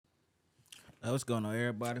What's going on,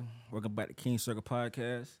 everybody? Welcome back to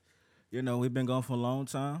Kingscirclepodcast. You know, we've been gone for a long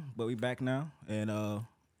time, but we back now. And what's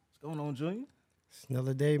going on, Junior? It's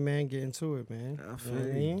another day, man. Getting to it, man. I You know feel what I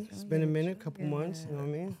you. mean? It's been a minute, couple months. You know what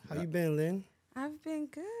I mean? How you been, Lynn? I've been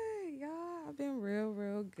good, y'all. I've been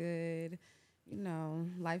real good. You know,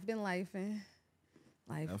 life been lifing.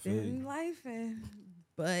 I Life feel been you. lifing.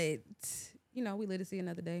 But, you know, we live to see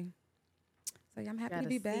another day. So I'm happy to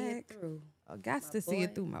be back. Oh, gots to see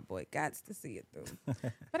it through, my boy. Gots to see it through.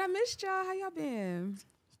 But I missed y'all. How y'all been?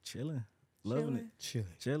 Chilling. Loving it.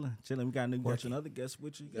 Chilling. We got you another guest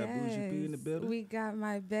with you. You got Bougie P in the building. We got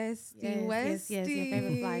my bestie, Yes, Westy. your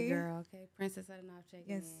favorite fly girl, okay? Princess of the NAWF checking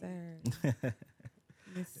Yes, in. sir.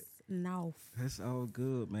 Miss NAWF. That's all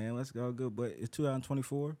good, man. That's all good. But it's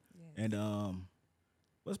 2024. Yes. And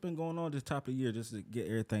what's been going on this top of the year, just to get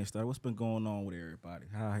everything started? What's been going on with everybody?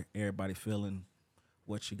 How everybody feeling?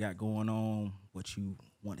 What you got going on? What you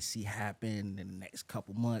want to see happen in the next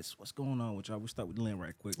couple months? What's going on with y'all? We'll start with Lynn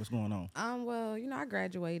right quick. What's going on? Well, you know, I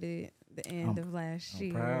graduated the end of last I'm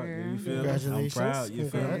year. proud. You feel me? Congratulations. I'm proud. You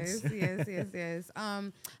feel me? Yes.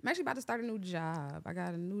 I'm actually about to start a new job. I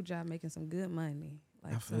got a new job making some good money.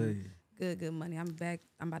 I feel you. Good money. I'm back.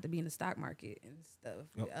 I'm about to be in the stock market and stuff.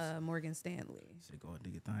 Yep. Morgan Stanley. So go and do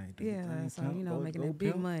your thing. Yeah, so you know, making that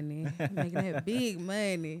big money, making that big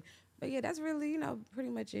money. But yeah, that's really, you know, pretty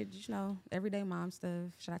much it. You know, everyday mom stuff.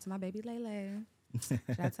 Shout out to my baby Lele. Shout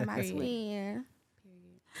out to my twin.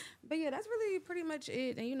 But yeah, that's really pretty much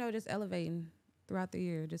it. And you know, just elevating throughout the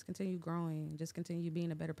year. Just continue growing. Just continue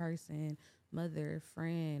being a better person, mother,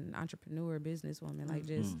 friend, entrepreneur, businesswoman. Like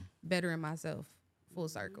just bettering myself, full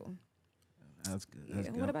circle. That's good. That's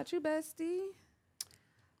good. What about you, bestie?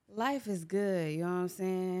 Life is good, you know what I'm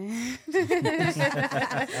saying?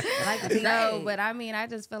 Like No, but I mean, I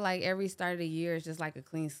just feel like every start of the year is just like a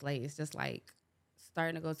clean slate. It's just like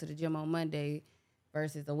starting to go to the gym on Monday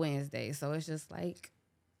versus a Wednesday. So it's just like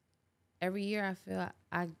every year I feel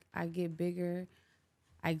I get bigger,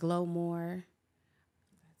 I glow more,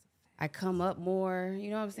 I come up more. You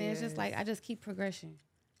know what I'm saying? It's just like I just keep progression.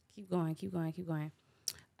 Keep going.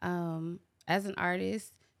 As an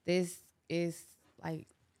artist, this is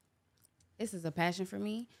a passion for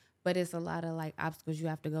me, but it's a lot of like obstacles you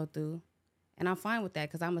have to go through. And I'm fine with that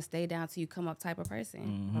because I'm a stay down till you come up type of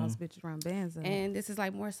person. Boss bitches run bands. And this is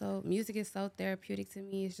like more so, music is so therapeutic to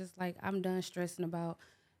me. It's just like I'm done stressing about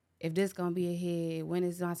if this gonna be a hit, when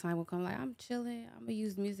is my time gonna come. Like I'm chilling. I'm gonna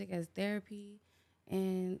use music as therapy,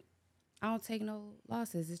 and I don't take no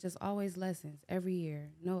losses. It's just always lessons every year.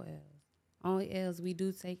 No L's. Only L's we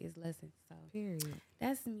do take is lessons. So Period.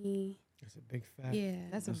 that's me. That's a big fact. Yeah.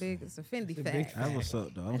 It's a Fendi a fact. big That's what's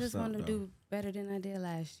up, though. I just want to do better than I did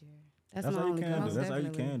last year. That's That's my all you only can goal. do. That's all you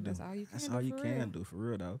Definitely. can do. That's all you can That's do, all you for can real. do, for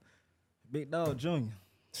real, though. Big Dog Junior.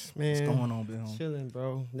 Man, What's going on, Big Homie? chilling,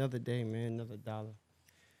 bro. Another day, man. Another dollar.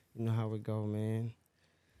 You know how it go, man.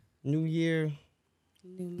 New year,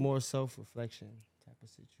 more self-reflection type of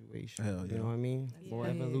situation. Hell yeah. You know what I mean? More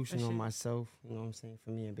Yeah, evolution for on sure. myself. You know what I'm saying?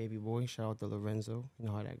 For me and baby boy. Shout out to Lorenzo. You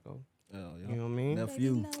know how that go. Hell yeah. You know what I mean?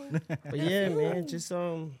 Nephew. But yeah, man, just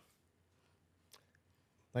like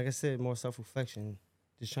I said, more self-reflection.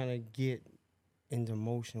 Just trying to get into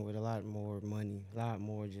motion with a lot more money, a lot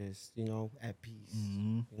more just, you know, at peace.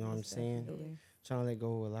 You know what I'm saying? Definitely. Trying to let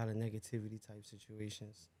go of a lot of negativity type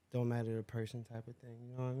situations. Don't matter the person type of thing.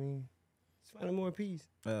 You know what I mean? Just finding more peace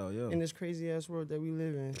Hell yeah. in this crazy ass world that we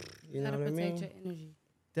live in. You How know to what I protect mean? your energy.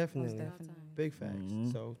 Definitely. Definitely. Big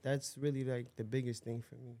facts. So that's really like the biggest thing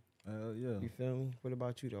for me. Hell yeah. You feel me? What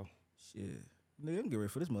about you though? Shit. Nigga, I'm getting ready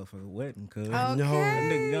for this motherfucker wedding, cuz. Okay,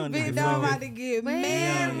 nigga, young Big nigga Dog feel me? about to get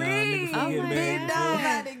Man, Young married. nigga finna get my married, Big you Dog feel me?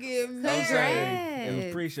 about to get I'm married. saying,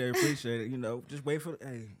 Congrats. hey, appreciate it. You know, just wait for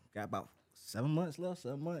hey, got about 7 months left,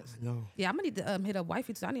 7 months. No. Yeah, I'm gonna need to hit up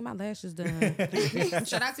wifey too. I need my lashes done.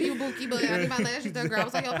 Shout out to you, Bookie, but I need my lashes done, girl. I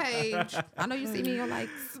was on your page. I know you see me in your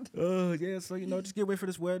likes. Yeah, so you know, just get ready for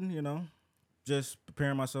this wedding, you know. Just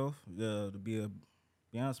preparing myself to be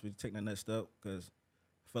honest with you, take that next step, because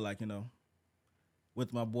I feel like, you know,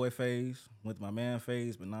 with my boy phase, with my man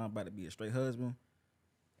phase, but now I'm about to be a straight husband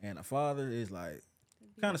and a father is like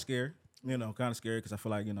kind of scary, you know, because I feel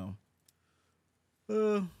like, you know, That's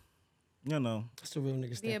a real nigga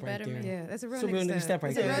Be a step right better there. man. Yeah, that's a real It's a real nigga step right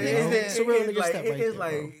It's a there. real Yeah. nigga step. It's a real nigga step right it's there,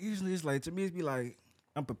 like, bro. usually it's like, to me, it's be like,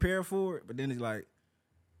 I'm prepared for it, but then it's like,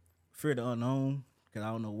 fear the unknown, because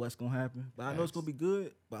I don't know what's going to happen. But I know it's going to be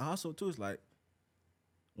good. But also, too, it's like,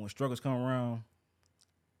 when struggles come around,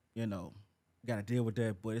 you know, got to deal with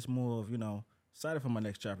that. But it's more of, you know, excited for my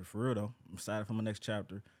next chapter, for real, though. I'm excited for my next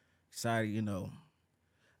chapter. Excited, you know,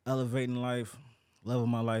 elevating life, loving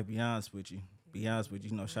my life, be honest with you. Be honest with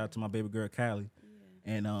you, shout out to my baby girl Kylie,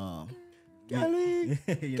 and Kylie,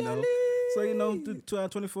 so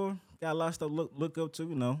 2024 got a lot of stuff to look up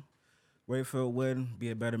to, ready for a wedding, be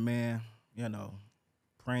a better man,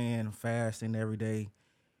 praying, fasting every day,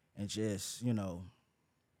 and just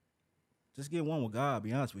just get one with God.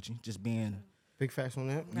 Be honest with you, just being big facts on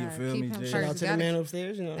that. You feel me? Just, shout out to the man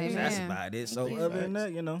upstairs. That's about it. So other than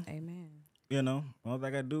that, Amen. All I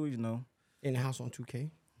gotta do is in the house on 2K.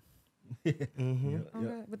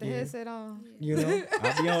 With the headset on.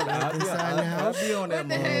 I'll be on that. Inside the house. I'll be on that With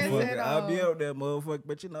the headset motherfucker. I'll be on. on that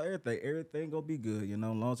motherfucker. But everything gonna be good. As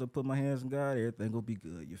long as I put my hands on God, everything gonna be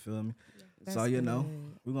good. You feel me? That's So good.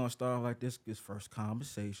 we're gonna start like this first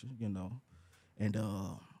conversation. And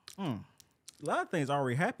a lot of things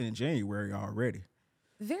already happened in January already.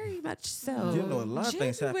 Very much so. A lot of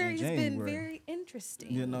things happened in January's been January. very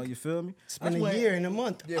interesting. You feel me? It's been a year and a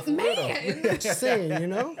month. Yeah, for real though. Man. Just saying,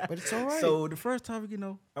 but it's all right. So the first topic,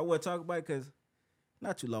 I want to talk about it because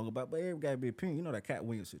not too long about, but everybody got to be opinion. That Cat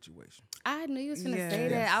Williams situation. I knew you was finna say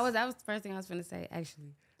that. That was the first thing I was finna say,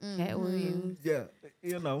 actually. Cat Williams. Yeah,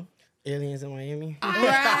 aliens in Miami.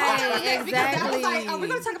 Right, exactly. I was like, we're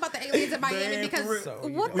gonna talk about the aliens in Miami Man, because for real.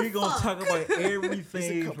 what the we gonna fuck? talk about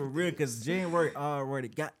everything for real because January already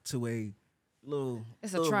got to a little.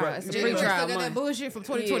 It's a little trial. rough- It's a January pre-trial still got that month. bullshit from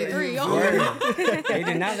 2023. Yeah. Oh. They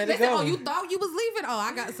did not let They it said, go. oh, you thought you was leaving? Oh,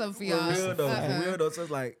 I got something for y'all. For real though. So it's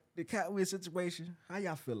like the Cat Williams situation. How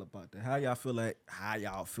y'all feel about that? How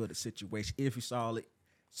y'all feel the situation? If you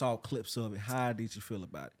saw clips of it, how did you feel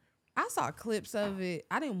about it? I saw clips of it.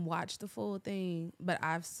 I didn't watch the full thing, but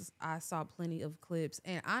I saw plenty of clips.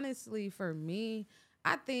 And honestly, for me,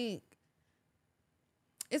 I think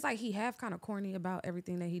it's like he have kind of corny about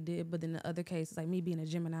everything that he did, but in the other case, it's like me being a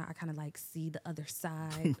Gemini, I kind of like see the other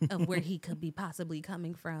side of where he could be possibly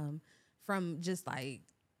coming from just like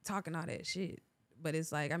talking all that shit. But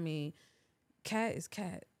it's like, I mean, Cat is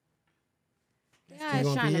Cat. Yeah,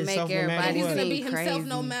 he's trying to make everybody He's what. gonna seem be himself crazy.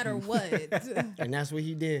 no matter what. And that's what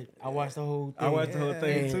he did. I watched the whole thing. I watched the whole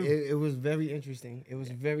thing And too. It was very interesting. It was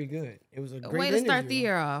very good. It was a great Way to start the interview.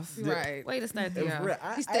 year off. Right. Way to start the It was year off.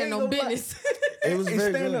 real. He's standing on business. It was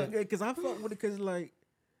very good. Because I fuck with it because like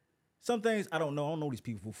some things I don't know. I don't know these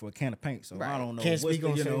people for a can of paint, so I don't know. Can't speak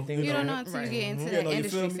on certain things. You don't know until you get into that you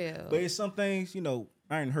industry feel me? field. But it's some things,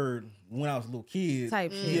 I ain't heard when I was a little kid.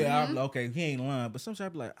 Type shit. Yeah, I'm like, okay, he ain't lying. But sometimes I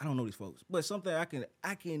be like, I don't know these folks. But something I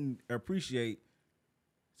can appreciate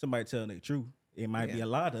somebody telling their truth. It might be a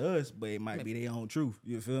lie to us, but it might be their own truth.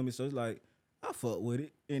 You feel me? So it's like, I fuck with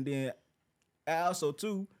it. And then I also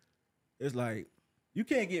too, it's like, you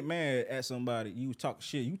can't get mad at somebody. You talk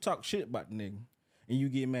shit about the nigga. And you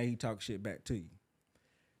get mad, he talk shit back to you.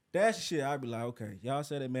 That's the shit I'd be like, okay, y'all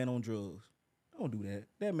said that man on drugs. Don't do that.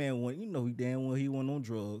 That man he damn well he wasn't on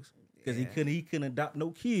drugs. Because he couldn't adopt no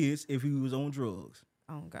kids if he was on drugs.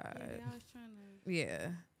 Oh God. I was trying to Yeah.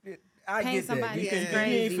 I paint get that. somebody You as ain't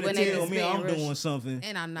crazy finna when they tell just me being I'm real doing something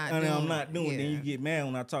And I'm not and doing I'm not doing. Yeah. Then you get mad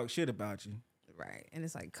when I talk shit about you. Right. And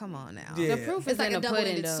it's like, come on now. Yeah. The proof It's is like in a the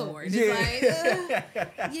pudding, double-edged though. sword. It's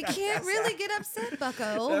like, you can't really get upset,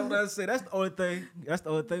 Bucko. That's what I say. That's the only thing.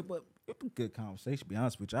 But it was a good conversation, to be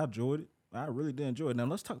honest with you. I enjoyed it. I really did enjoy it. Now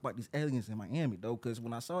let's talk about these aliens in Miami though, because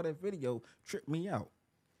when I saw that video, tripped me out.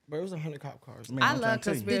 But it was 100 cop cars. Man, I I'm love trying to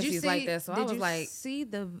tell you. conspiracies like that, so I was like, see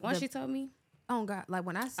the once she told me, oh God, like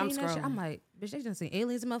when I seen that shit, scrolling. I'm like, bitch, they done seen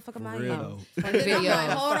aliens in motherfucking For Miami. real, though. And then I'm Video. like,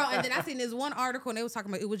 hold on. And then I seen this one article and they was talking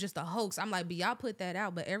about it was just a hoax. I'm like, but y'all put that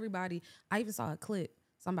out, but everybody, I even saw a clip.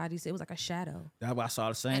 Somebody said it was like a shadow. That's why I saw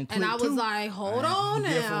the same clip And I was too. like, hold on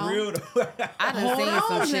Yeah, now. for real though. I done Hold seen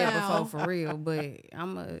some on shit now. before for real, but you know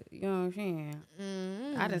what I'm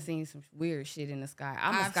saying? I done seen some weird shit in the sky.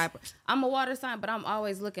 I'm a water sign, but I'm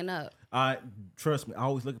always looking up. Trust me, I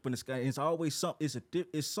always look up in the sky. It's always something.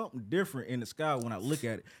 It's something different in the sky when I look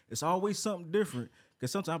at it. It's always something different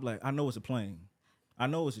because sometimes I'm like, I know it's a plane, I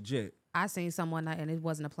know it's a jet. I seen someone and it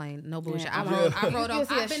wasn't a plane. No bullshit. Yeah, I rode You'll off.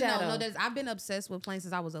 see a shadow. I've been obsessed with planes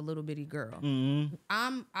since I was a little bitty girl.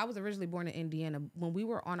 Mm-hmm. I was originally born in Indiana. When we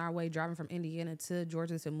were on our way driving from Indiana to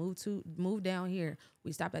Georgia to move down here,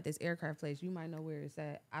 we stopped at this aircraft place. You might know where it's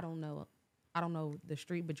at. I don't know the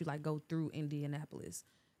street, but you like go through Indianapolis.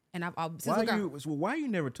 And Why you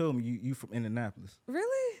never told me you from Indianapolis?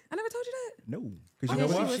 Really? I never told you that. No, because Oh, you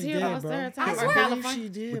know she what? was here about stereotypes I or swear. California. She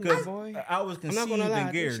did, Because my boy. I was I'm conceived not gonna lie. in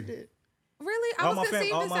I think she Gary. did. Really? I was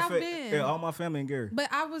conceived in South Bend. Yeah, all my family in Gary. But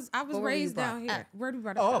I was were you raised brought down here. Where did we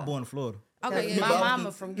brought Oh, I up? was born in Florida. Okay, My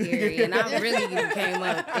mama from Gary, and I really came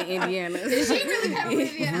up in Indiana. She really never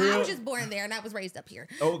was. Yeah, I Real? was just born there and I was raised up here.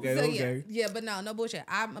 Okay, So, okay. Yeah, but no bullshit.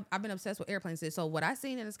 I've been obsessed with airplanes. So what I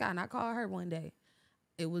seen in the sky, and I called her one day.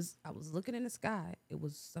 I was looking in the sky. It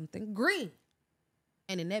was something green.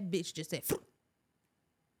 And then that bitch just said,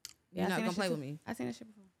 you're not gonna play with me. I seen that shit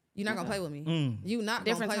before. You're not gonna play with me. You not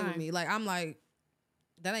gonna play with me. Like, I'm like,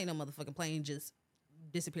 that ain't no motherfucking plane just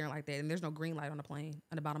disappearing like that. And there's no green light on the plane.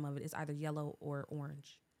 On the bottom of it, it's either yellow or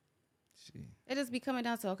orange. It just be coming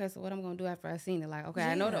down to, okay, so what I'm going to do after I seen it. Like, okay,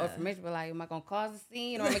 I know the information, but like, am I going to cause a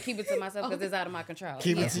scene or am I going to keep it to myself because it's out of my control?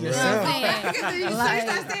 Keep it to yourself.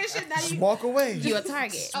 Just walk away. You a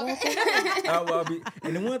target.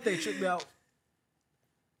 And the one thing tripped me out,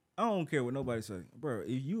 I don't care what nobody say. Bro,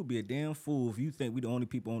 you would be a damn fool if you think we the only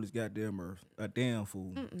people on this goddamn earth. A damn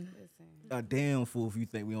fool. A damn fool if you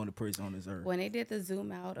think we only person on this earth. When they did the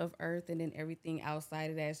zoom out of Earth and then everything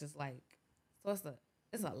outside of that, it's just like, so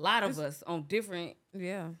it's a lot of us on different.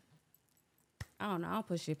 Yeah. I don't know. I don't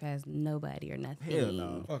push shit past nobody or nothing. Hell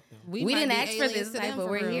no. Fuck no. We didn't ask for this type, but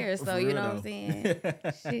we're here. So, you know what I'm saying?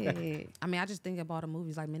 Shit. I mean, I just think about the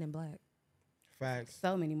movies like Men in Black. Facts.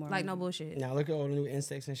 So many more. Like, no bullshit. Now look at all the new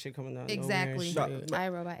insects and shit coming out. Exactly.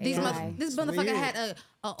 iRobot This AI. this motherfucker had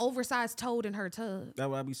a oversized toad in her tub. That's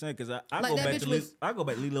what I be saying, because I Like, go that back bitch to was- I go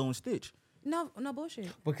back to Lilo and Stitch. No bullshit.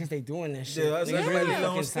 Because they doing that shit. Yeah, I They go back really to Lilo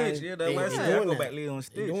fucking and Stitch. sign- Yeah, they that's why I say I doing go that. back to Lilo and They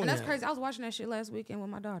Stitch. doing And that's that. crazy. I was watching that shit last weekend with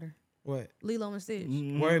my daughter. What? Lilo and Stitch.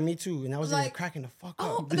 Word, me too. And I was in there Like, cracking the fuck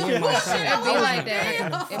oh, up. no Me and my son. It be like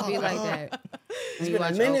that. It be like that. When you been a watch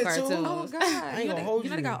old minute, too. cartoons. Oh, God. ain't gonna hold You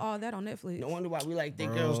know they you. got all that on Netflix. No wonder why we like thick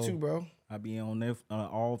Bro. girls too, bro. I be on there,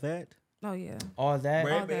 all that. Oh, yeah. All that.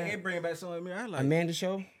 Bro, All that. it bring back something to me. I like. Amanda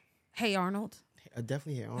show. Hey, Arnold.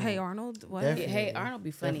 Definitely here. Hey, Arnold. What? Definitely. Hey, Arnold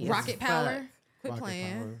be funny. as Rocket fuck. Power. Quit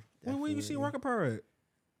playing. Where you see Rocket Power at?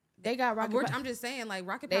 They got Rocket Power. I'm just saying, like,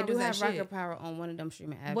 Rocket Power They do was have that Rocket shit. Power on one of them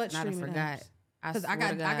streaming apps. What and I done streaming forgot. apps? Because I swear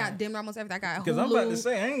to got dimmed almost everything. I got Hulu, Because I'm about to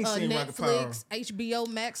say, I ain't seen Rocket Power. Netflix, HBO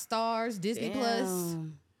Max Stars, Disney Plus.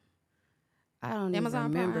 Damn. I don't Amazon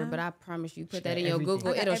even remember, Prime. but I promise you, put She that got in your everything.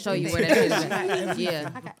 Google, I got it'll show you where everything. that shit is at.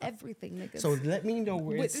 Yeah. I got everything, niggas. So let me know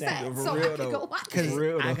where it's at. For so I real, can though. go watch Because it. For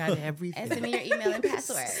real, I though. got everything. Send me your email and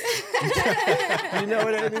password. You know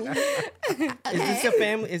what I mean? Is this a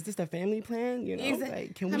family? Is this a family plan? You know, Exactly.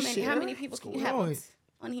 like, can we share? How many people can you have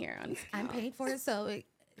on here? I'm paid for it, so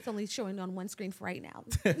it's only showing on one screen for right now.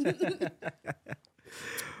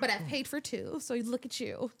 But I paid for two, so look at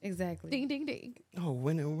you. Exactly. Ding, ding, ding. Oh,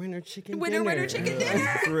 winner chicken Winner, dinner. winner, chicken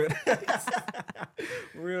dinner. For real.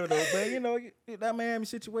 For real though, but you know that Miami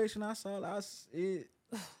situation I saw,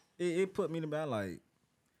 it put me to about like.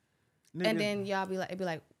 Nigga, And then y'all be like, it'd be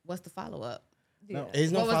like, what's the follow up? no,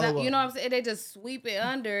 There's no What was that? follow-up. You know what I'm saying? They just sweep it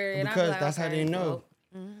under, and Because I'm like, that's how okay, they know.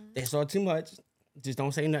 well, They saw too much. Just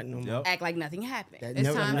don't say nothing no more. Yep. act like nothing happened. That It's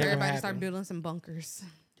never- time for never everybody to start happened. building some bunkers.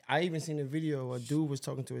 I even seen a video. A dude was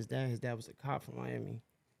talking to his dad. His dad was a cop from Miami,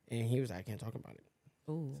 and he was like, "I can't talk about it."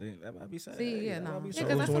 Ooh. See, that might be sad. See, yeah, that no. might be Yeah, So sad.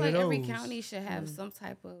 because I it's feel one like of every those. county should have some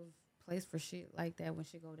type of place for shit like that when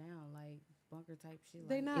shit go down, like bunker type shit.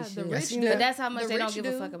 They like, not. it The should- rich seen do. that. That's how much The they don't rich give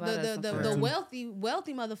a do. fuck about the, us. The, for the real.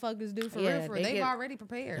 wealthy motherfuckers do for Yeah, real. they They've get- already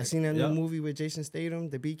prepared. I seen that Yep. new movie with Jason Statham,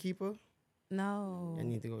 The Beekeeper. No. I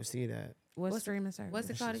need to go see that. What's What's- streaming service? what's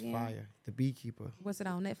That it called shit's again? fire. The Beekeeper. What's it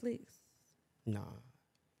on Netflix? Nah.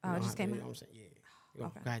 Oh, You it know just how- came you out. know what I'm saying? Yeah. You know,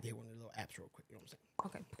 Okay. gotta get one of the little apps real quick. You know what I'm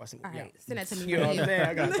saying? Okay. Bust it All movie right. out. Send that to me. You know what I'm right saying?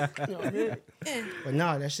 I now. got, you know what I mean? But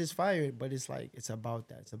nah, that shit's fire. But it's like, it's about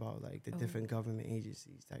that. It's about like the different government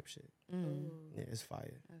agencies type shit. Mm. Yeah, it's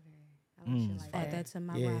fire. Okay. I like shit like Add that. that to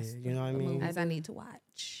my Yeah, roster. you know what I of mean? movies I need to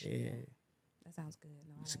watch. Yeah. That sounds good.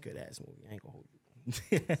 No, I It's a like good it. ass movie. I ain't gonna hold you.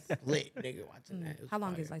 Lit, nigga, watching that. It was How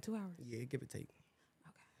long fire. is it? Like 2 hours? Yeah, give or take.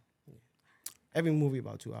 Okay. Every movie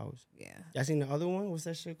about 2 hours. Yeah. Y'all seen the other one? What's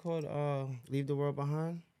that shit called? Leave the World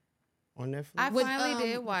Behind on Netflix. I With, finally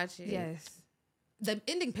did watch it. Yes. The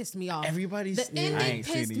ending pissed me off. Everybody's The I ending ain't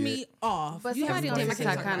seen pissed it me yet. off. But You have somebody to on damn, I can't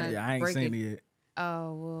TikTok talk about kinda- it. Yeah, I ain't break seen it. it yet.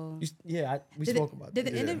 Oh well. We Did spoke it- about Did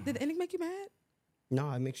that. the ending? Did the ending make you mad?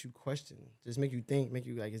 No, it makes you question. Just make you think. Make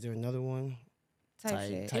you like, is there another one? Type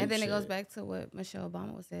shit. type And then it goes shit. back to what Michelle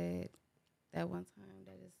Obama said that one time.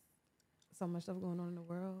 That is, So much stuff going on in the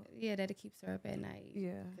world. yeah, that it keeps her up at night.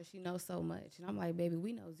 Yeah. Because she knows so much. And I'm like, baby,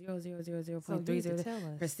 we know 0.000.030%. So you need to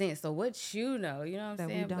tell us So what you know, you know what I'm that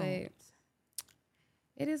saying? we don't. But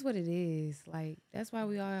it is what it is. Like, that's why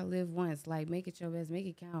we all live once. Like, make it your best. Make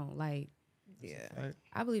it count. Like, Yeah. Right?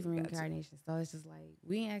 I believe in Got to. reincarnation. So it's just like,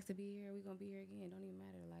 we ain't asked to be here. We going to be here again. Don't even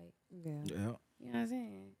matter. Like, Yeah. Yeah. you know what I'm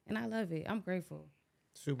saying? And I love it. I'm grateful.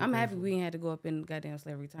 Super I'm happy grateful. we ain't had to go up in goddamn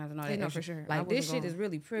slavery times and all Yeah, that. no, extra. for sure. I Like, this wasn't shit is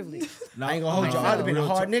really privileged. I ain't gonna hold you. no, I'd have been a real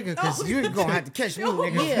hard nigga because you gonna have to catch me,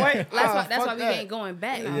 nigga. Yeah, What? that's Ah, why fuck we that. ain't going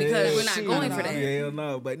back Yeah, because we're not shit. going for No. that. Yeah,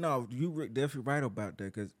 no, but no, you definitely right about that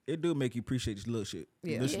because it do make you appreciate this little shit.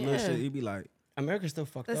 Yeah. This little Yeah. shit, it be like, America's still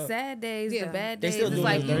fucked the up. sad days, the bad They days. still It's doing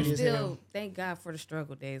like it you dirty as hell. still thank God for the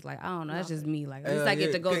struggle days. Like I don't know, that's just me. Like at least I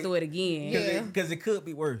get to go through it again. Yeah. Because it could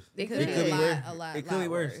be worse. It could be be. a lot. It could be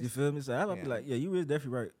worse. You feel me? So I'll be Yeah. like, yeah, you is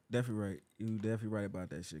definitely right. Definitely right. You definitely right about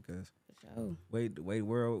that shit. Cause Oh. the way the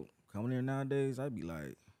world coming here nowadays, I'd be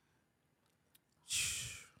like,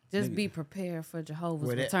 Just be prepared for Jehovah's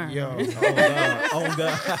With it- return. yo. oh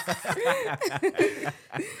God,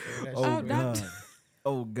 Oh, God,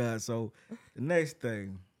 oh God. So the next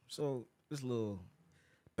thing, so this little,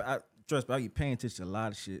 trust me, I get paying attention to a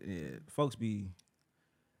lot of shit. Yeah, folks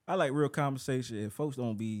I like real conversation, and folks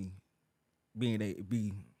don't be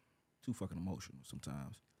too fucking emotional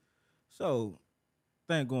sometimes. So,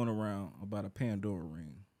 thing going around about a Pandora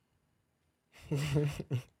ring.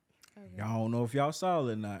 Y'all don't know if y'all saw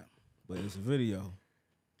it or not, but it's a video.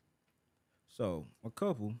 So, a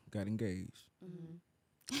couple got engaged.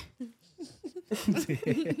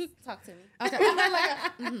 Talk to me.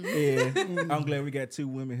 Yeah, I'm glad we got two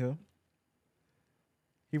women here.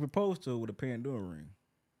 He proposed to her with a Pandora ring.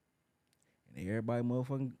 And everybody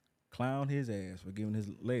motherfucking clowned his ass for giving his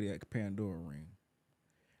lady a Pandora ring.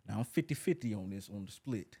 Now, I'm 50-50 on this, on the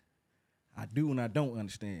split. I do and I don't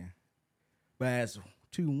understand. But as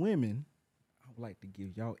two women, I would like to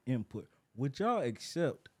give y'all input. Would y'all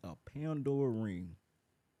accept a Pandora ring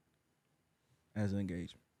as an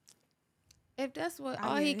engagement? If that's what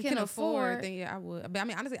all he can afford, then yeah, I would. But I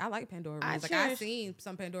mean, honestly, I like Pandora rings. Like cherish- I've seen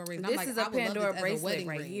some Pandora rings. And this I'm like, is I a would love Pandora this as a bracelet wedding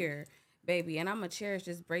right ring. here, baby. And I'm gonna cherish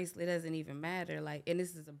this bracelet. It doesn't even matter. Like, and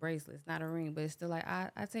this is a bracelet, it's not a ring, but it's still like I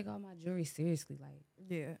take all my jewelry seriously. Like,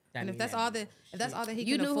 Yeah, I and mean, if that's all that he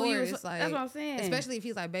you can knew afford, who you was. it's like That's what I'm saying. especially if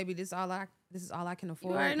he's like, baby, this is all I can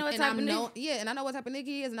afford. already know what and type of yeah, and I know what type of nigga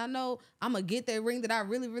he is, and I know I'm gonna get that ring that I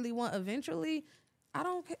really, really want eventually. I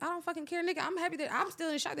don't fucking care, nigga. I'm happy that I'm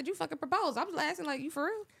still in shock that you fucking proposed. I was asking like, you for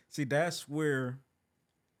real? See, that's where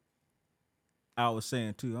I was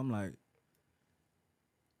saying too. I'm like,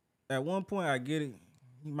 at one point I get it.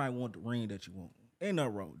 You might want the ring that you want. Ain't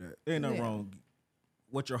nothing wrong with that. Ain't nothing wrong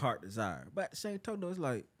what your heart desire. But at the same time, though, it's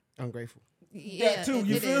like ungrateful. Yeah, too,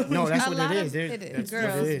 you feel me? No, that's A what lot it of is. That's what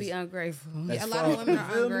girls it be is. ungrateful. Yeah, a lot fuck. of women You are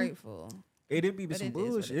feel me? ungrateful. It'd be But some it is what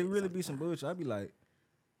bullshit. it It is really be some sometimes. bullshit. I'd be like,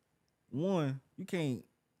 one, you can't.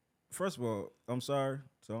 First of all, I'm sorry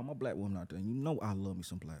to all my black women out there. You know I love me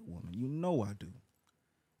some black women. You know I do.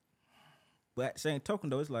 But at the same token,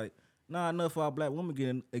 though, it's like, enough for our black women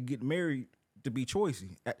get married to be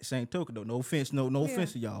choicy. At the same token, though, no offense, no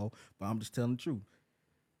offense to y'all, but I'm just telling the truth.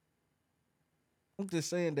 I'm just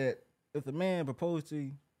saying that if the man proposed to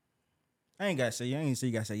you, I ain't say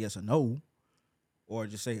you gotta say yes or no. Or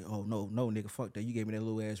just say, oh, no, nigga, fuck that. You gave me that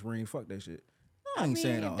little ass ring, fuck that shit. I ain't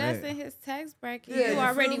saying all if that's that. in his tax bracket, Yeah, you you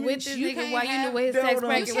already feel me? with this You nigga can't while you knew have- what his That's tax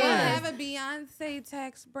what I'm You bracket can't was. have a Beyonce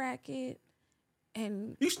tax bracket,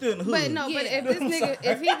 and You still in the hood. But no, but if this nigga,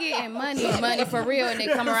 if he getting money for real, and they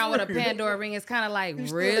come around with a Pandora ring, it's kind of like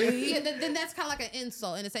really. yeah, then that's kind of like an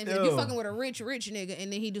insult in the same thing. If Yo. you fucking with a rich nigga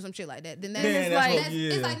and then he do some shit like that, then that's, Man, that's that's, what-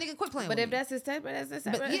 yeah. it's like nigga quit playing. But with if me. that's his tax bracket, that's his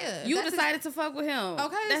tax But bracket. yeah, You that's his- decided to fuck with him.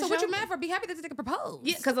 okay, That's so what you your- mad for? Be happy that this nigga proposed.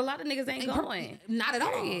 Yeah, because a lot of niggas ain't And going. not at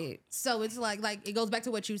all. Period. So it's like it goes back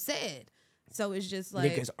to what you said. So it's just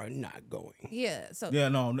like Niggas are not going. yeah. So Yeah,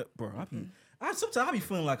 no, bro. Sometimes I be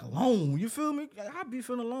feeling like alone. You feel me? I be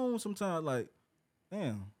feeling alone sometimes. Like,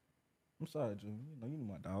 damn. I'm sorry, Joe. You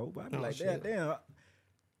my dog. But I be Oh, like, shit. damn. I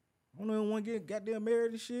don't even want to get goddamn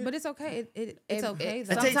married and shit. but it's okay. It's okay.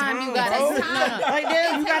 though. It takes Sometimes you time, gotta. bro. No, Like,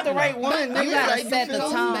 damn, you got the right one. You nigga. gotta Like, set the you feel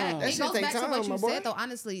me? tone. That It shit goes take back to time, what my you boy. said though.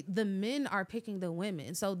 Honestly, the men are picking the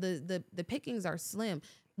women, so the pickings are slim.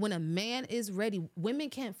 When a man is ready, women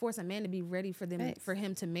can't force a man to be ready for them Facts. for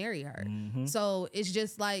him to marry her. Mm-hmm. So it's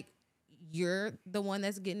just like you're the one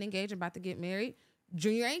that's getting engaged, about to get married.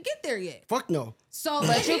 Junior ain't get there yet. Fuck no. So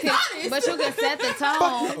but you can set the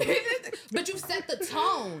tone. but you set the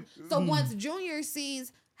tone. So once Junior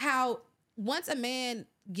sees how once a man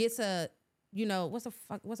gets a, what's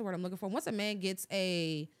the word I'm looking for? Once a man gets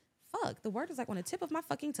the word is like on the tip of my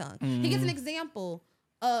fucking tongue. He gets an example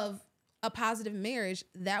of a positive marriage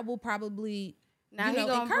that will probably Now he gonna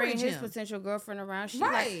bring encourage his him. potential girlfriend around. She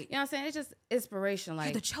Right. like, you know what I'm saying? It's just inspiration. You're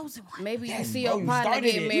Like the chosen one. maybe you Yes, see bro, your you partner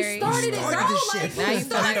started get it. married. You started it, started bro. this Like, shit. Now you you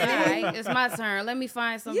feel like, all started it. right, it's my turn. Let me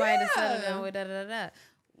find somebody to settle Yeah. down with. Da, da, da, da.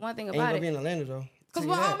 One thing Ain't about gonna it, be in Atlanta though. Because Tell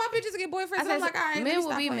when you all that. my bitches get boyfriends, I said, I'm like, all right, men let me will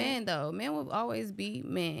stop be playing. men though. Men will always be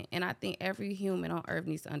men, and I think every human on earth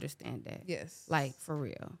needs to understand that. Yes. Like for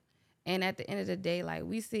real. And at the end of the day, like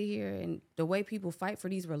we sit here and the way people fight for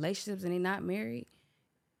these relationships and they're not married,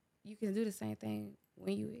 you can do the same thing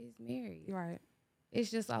when you is married. You're right. It's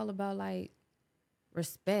just all about like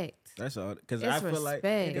respect. That's all. Because It's I feel like,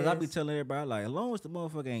 respect. because I be telling everybody, like, as long as the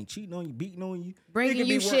motherfucker ain't cheating on you, beating on you, Bringing it can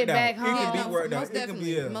you be shit worked out. back It can Yeah, be worked out. most It can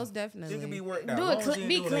definitely. be, Most definitely. it can be worked out. Do As it long as you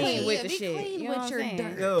be ain't doing clean that with shit. the be shit. clean You know with what your I'm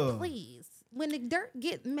saying? dirt, Yeah. please. When the dirt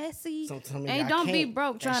get messy, So tell me And y'all don't be can't.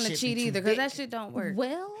 broke That trying to shit cheat be too either, because thick. that shit don't work.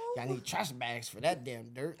 well, Y'all need trash bags for that damn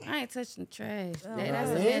dirt. I ain't touching trash. Oh, That's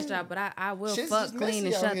a man. man's job, but I will Shit's fuck just clean and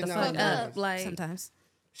messy out shut here the fuck nowadays. up. Like, sometimes.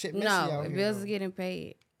 Shit messy no, out if here, bills though. is getting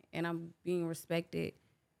paid and I'm being respected,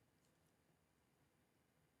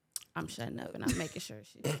 I'm shutting up and I'm making sure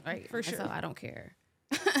shit right. For sure. So I don't care.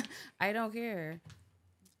 I don't care.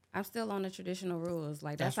 I'm still on the traditional rules.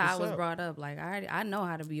 Like that's That's how I what's was up. brought up. Like I know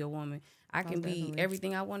how to be a woman. I can Most be definitely.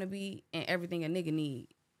 everything I want to be and everything a nigga need.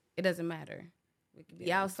 It doesn't matter. We can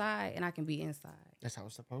be outside and I can be inside. That's how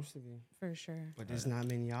it's supposed to be. For sure. But there's not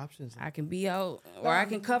many options. I can be out or I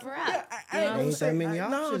can cover up. Yeah, I You ain't know? gonna Ain't say that many no,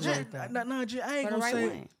 options Jay, like that. no, Jay, I ain't For the gonna right say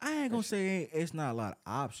one. I ain't gonna say it's not a lot of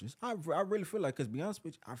options. I really feel like, cause to be honest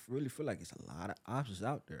with you, I really feel like it's a lot of options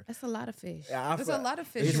out there. That's a lot of fish. Yeah, I There's feel- a lot of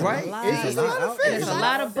fish. It's out Right? there. lot. It's a lot of out fish. there. There's a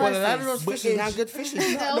lot of But a lot of buses. those But fish is it's- not good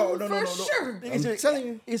fishes. For sure. I'm telling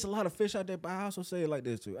you. It's a lot of fish out there, but I also say it like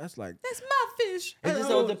this too. That's like That's my fish. It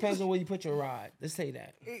just all depends on where you put your rod. Let's say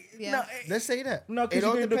that. Yeah. Let's say that. No, It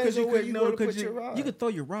all depends on where you want to put your rod. You can throw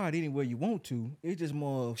your rod anywhere you want to. It's just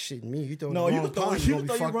more. Shit, me. You throw No, the you wrong can throw pond, you you can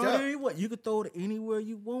gonna throw be your fucked rod up. anywhere. You can throw it anywhere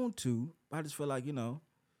you want to. I just feel like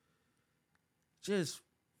just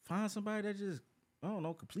find somebody that just I don't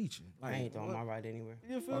know complete you. Like I ain't throwing what? my rod anywhere.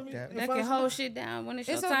 You feel Fuck me? that. You That find can somebody- hold shit down when it's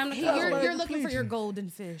your It's time okay. to go. You're Somebody looking for complete your you. golden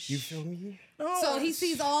fish. You feel me? No, So he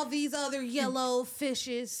sees all these other yellow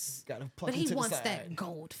fishes, Gotta pluck but he them to the wants side. that Started the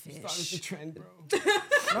goldfish. trend, bro.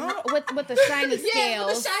 with the shiny scales. Yeah,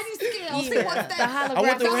 with the shiny scales. He Yeah. wants The that. I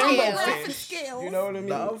want the holographic rainbow scales. holographic fish. scales. You know what I mean?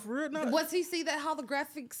 No, for real, no. Once he see that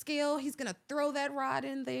holographic scale, he's gonna throw that rod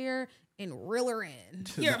in there and reel her in.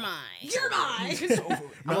 You're mine. You're mine.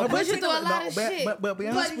 No, push you through a lot of but, shit. But be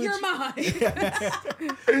honest But with you're you, mine.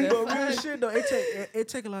 but real shit though, it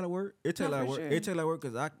take a lot of work. It take a No, lot of for work. sure. It take a lot of work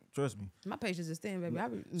because I trust me. My patience is thin, baby. I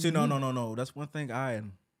be, See, no. That's one thing I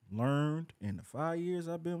learned in the 5 years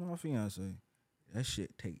I've been with my fiance. That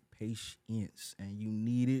shit take patience, and you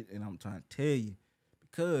need it. And I'm trying to tell you,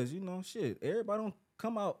 because shit, everybody don't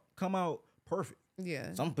come out perfect.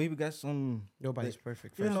 Yeah. Some people got some. Nobody's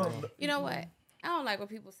perfect. You First know, of all. You know what? I don't like when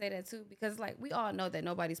people say that too, because like we all know that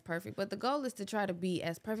nobody's perfect, but the goal is to try to be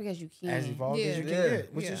as perfect as you can. As evolved as you can Yeah.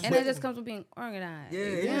 get. Which Yeah. is And that just comes with being organized.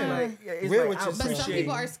 it's We're like, what I you're But some appreciate-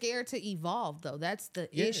 people are scared to evolve, though. That's the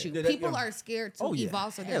issue. Yeah, that- People yeah. are scared to Oh, yeah.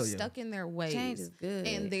 evolve, so they're Hell yeah. stuck in their ways. Change is good.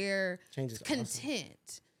 And they're Change is awesome.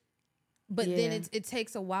 content. But then Yeah. it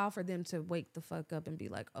takes a while for them to wake the fuck up and be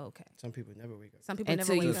like, okay. Some people never wake up. Some people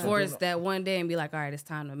Until never you wake up. force that one day and be like, all right, it's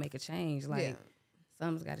time to make a change. Like Yeah.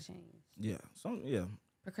 something's got to change. Yeah,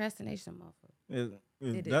 Procrastination, motherfucker.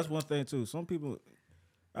 It that's is. one thing too. Some people,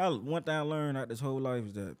 one thing I learned out this whole life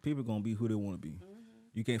is that people gonna be who they want to be.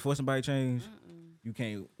 You can't force somebody to change. You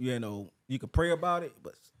can't, you can pray about it,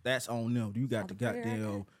 but that's on them. You got to the prayer I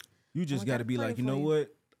goddamn. You just Only got to gotta be pray like, you for know you.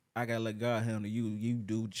 what? I gotta let God handle you. You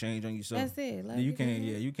do change on yourself. That's it. Let You me can't. do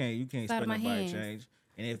Yeah, it. you can't. You can't It's out expect of my nobody hands. to change.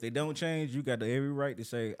 And if they don't change, you got the every right to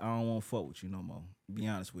say, I don't want to fuck with you no more. Be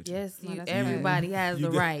honest with you. Yes, No, that's everybody has You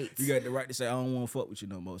the got- right. You got the right to say, I don't want to fuck with you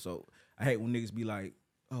no more. So I hate when niggas be like,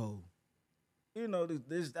 oh,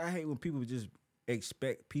 this. I hate when people just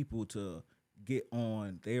expect people to get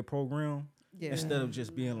on their program Yeah. instead of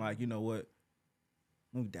just being like, you know what,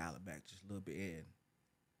 let me dial it back just a little bit and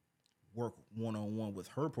work one-on-one with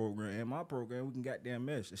her program and my program. We can goddamn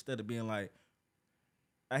mesh instead of being like,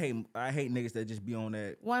 I hate niggas that just be on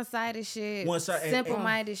that. One-sided shit. One side- and-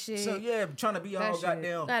 Simple-minded shit. So yeah, trying to be That all shit.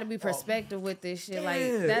 goddamn. Gotta be perspective with this shit. Like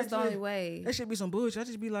Yeah, that's it the only just- way. That should be some bullshit. I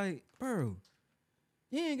just be like, bro,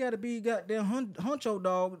 you ain't gotta be goddamn huncho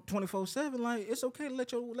dog 24/7. Like, it's okay to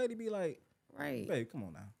let your lady be like, Right. babe, come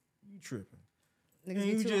on now, you tripping. Niggas And be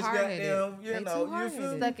you too just hard-headed. goddamn, They you too know, you feel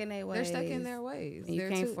hard-headed. me? Stuck in their ways. They're stuck in their ways. And you They're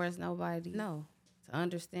can't too- force nobody No. to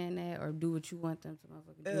understand that or do what you want them to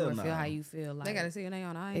motherfucking do Hell or feel no. how you feel. Like They gotta see they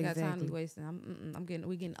on. I ain't got time to Exactly. be wasting.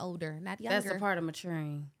 We getting older, not younger. that's the part of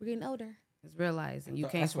maturing. We're getting older. Is realizing you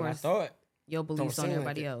can't That's what I force thought. your beliefs say on like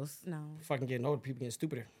everybody that. else. No. Fucking getting older, people getting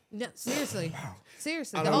stupider. No, seriously.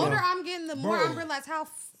 Seriously. I The don't older know. I'm getting, the more Bro. I realize how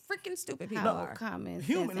freaking stupid people How are. common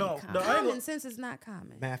Human- sense no, ain't the- common. I ain't Common sense is not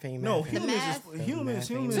common. Math ain't No, math. humans math- is humans. The Humans. math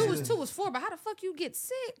Two ain't is- 2 is 4, but how the fuck you get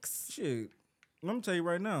 6? Shit. Let me tell you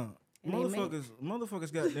right now, And they make-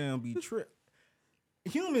 motherfuckers goddamn be trip.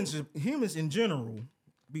 Humans in general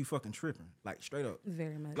be fucking tripping, like straight up.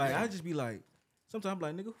 Very much. Like I just be like, sometimes I'm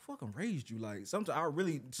like, nigga, who fucking raised you? Like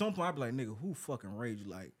sometimes some point I be like, nigga, who fucking raised you?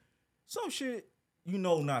 Like some shit you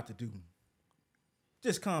know not to do.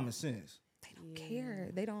 Just common sense. They don't care.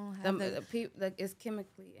 They don't have the people. Like, it's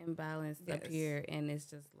chemically imbalanced up here, and it's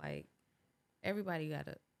just like everybody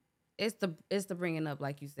gotta. It's the bringing up,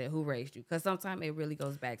 like you said, who raised you? Because sometimes it really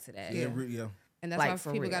goes back to that. Yeah. And that's like,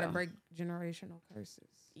 why people got to real. break generational curses.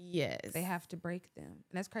 Yes, They have to break them. And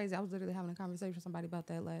that's crazy. I was literally having a conversation with somebody about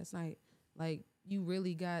that last night. Like, you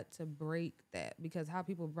really got to break that because how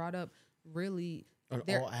people brought up really on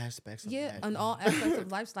all aspects of life. on all aspects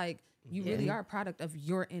of life. Like, you really are a product of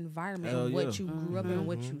your environment and what you grew up in and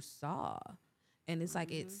what you saw. And it's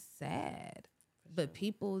like, it's sad. But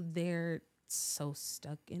people, they're so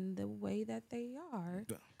stuck in the way that they are.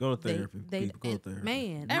 Go to therapy. People, go to therapy.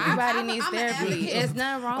 Man, everybody needs therapy. It's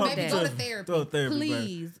nothing wrong with Go to that. therapy. Go to therapy,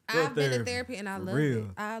 Please. Go I've been to therapy and I love it.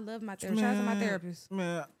 I love my therapist. Shout out to my therapist.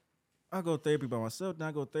 Man, I go to therapy by myself, then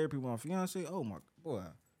I go to therapy with my fiance. Oh my boy.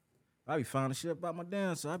 I be finding shit about my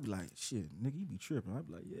damn, so I be like, shit, nigga, you be tripping. I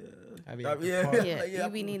be like, You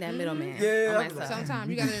be needing that middleman. Yeah. Sometimes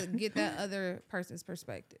you gotta get that other person's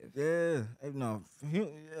perspective. Yeah. No,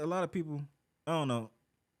 a lot of people, I don't know.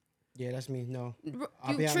 Yeah, that's me. No.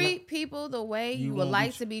 You treat people the way you would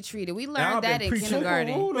like to be treated. We learned I've that been in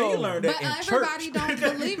kindergarten. You learned that But in everybody church.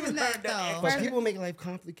 don't believe in that though. But people make life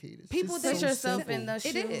complicated. People It's that Put so yourself simple. in the It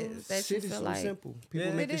shoes is. that you Shit is feel so like. simple. People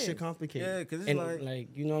Yeah, make it this shit is. complicated. Yeah, because it's and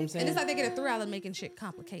like, you know what I'm saying? And it's like they get a thrill out of making shit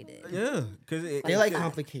complicated. yeah, because they like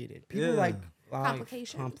complicated. People Yeah. like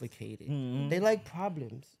Complications. complicated. Mhm. They like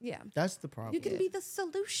problems. Yeah. That's the problem. You can be the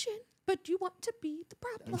solution, but you want to be the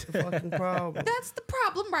problem. That's the fucking problem. That's the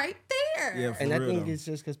problem right there. Yeah, for And I real, think though. it's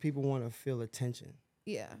just because people want to feel attention.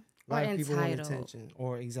 Yeah. A lot Or of people want entitled. attention.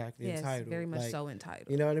 Or exactly Yes, entitled. very much Like, so entitled.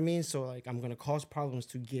 You know what I mean? So like I'm gonna cause problems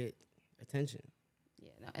to get attention.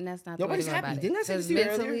 Yeah, no, and that's not Nobody's the way to go happy. about Didn't I it. say this 'Cause to you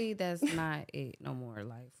earlier? mentally, that's not it no more.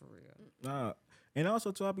 Like, for real. Nah. And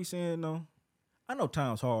also, too, I be saying, no, I know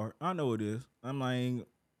time's hard. I know it is. I'm like,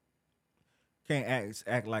 can't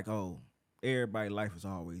act like, oh, everybody's life is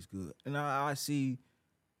always good. And I see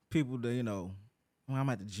people that, when I'm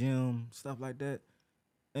at the gym, stuff like that.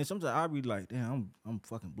 And sometimes I be like, damn, I'm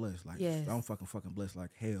fucking blessed. Like, Yes. I'm fucking blessed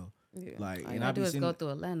like hell. Yeah. Like, All you and gotta I do be is seeing, go through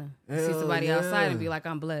Atlanta. You Hell see somebody yeah. outside and be like,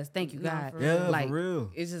 I'm blessed. Thank you, Nah, God. for yeah, Like, for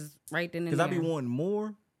real. it's just right then and Because there. I be wanting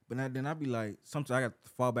more, but then I be like, sometimes I got to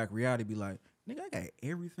fall back reality, be like, nigga, I got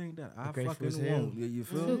everything that I grateful as fucking hell. want. Yeah, you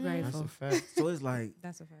feel Too me? grateful. That's a fact. So it's like,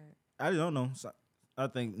 That's a fact. I don't know. So I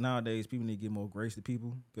think nowadays people need to give more grace to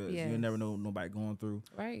people because you never know nobody going through.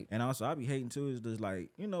 Right. And also, I be hating too. Is just like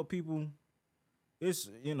people. It's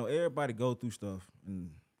everybody go through stuff,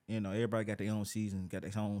 and everybody got their own season, got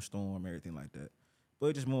their own storm, everything like that. But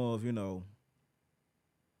it's just more of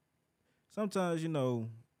sometimes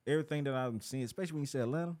everything that I'm seeing, especially when you say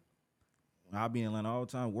Atlanta. I'll be in Atlanta all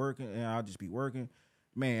the time working, and I'll just be working.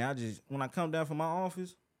 Man, when I come down from my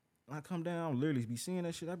office, when I come down, I'll literally be seeing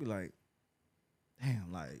that shit. I be like,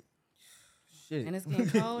 damn, like, shit. And it's getting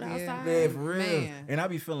cold outside. Man, for real. Man. And I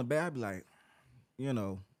be feeling bad. I be like,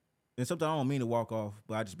 and sometimes I don't mean to walk off,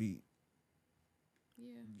 but I just be,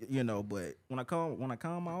 but when I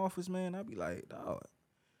come my office, man, I be like, dog,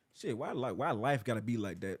 shit, why life gotta be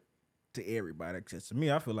like that to everybody? Because to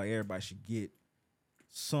me, I feel like everybody should get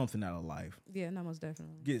something out of life. Yeah, no, most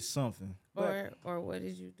definitely. Get something. Or what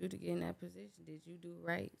did you do to get in that position? Did you do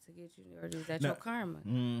right to get you, or is that your karma?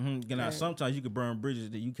 Mm-hmm. Now, sometimes you could burn bridges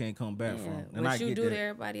that you can't come back from. And what I you get do that. to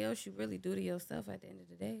everybody else, you really do to yourself at the end of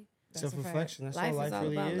the day. Self-reflection. That's Life all is life all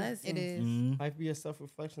really about is. lessons. It is. Mm-hmm. Life be a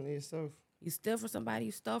self-reflection of yourself. You steal from somebody,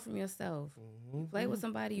 you stole from yourself. You play with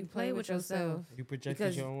somebody, you play with yourself. You projected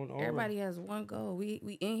Because your own aura. everybody has one goal. We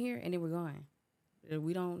in here and then we're gone.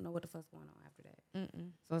 We don't know what the fuck's going on after that. Mm-mm.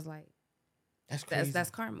 So it's like That's crazy. that's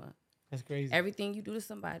karma. That's crazy. Everything you do to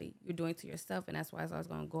somebody, you're doing to yourself, and that's why it's always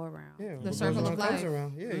gonna go around. Yeah, The what circle goes of around comes life.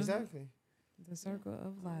 around. Yeah, Mhm. exactly. The circle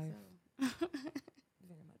of life.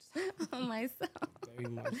 Very much so. On myself. Very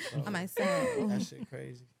much so. On myself. That shit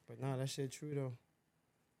crazy. But no, that shit true though.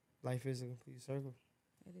 Life is a complete circle.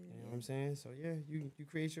 It is. You know what I'm saying? So yeah, you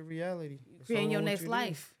create your reality. You creating your Follow what next you do.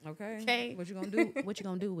 life. Okay. Okay. What you gonna do? What you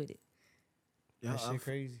gonna do with it? Yeah, That shit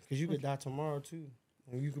crazy. Because you could die tomorrow too.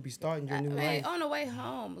 And you could be starting your new Man, life. on the way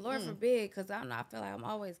home, Lord forbid, because I don't know, I feel like I'm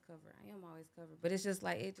always covered. I am always covered. But it's just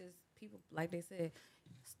like, people, like they said,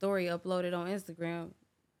 story uploaded on Instagram,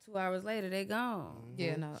 2 hours later, they gone.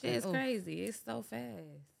 Yeah, no. Shit is oh, crazy. It's so fast.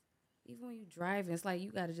 Even when you driving, it's like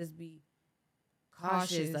you got to just be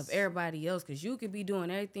cautious of everybody else, because you could be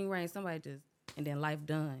doing everything right and somebody just, and then life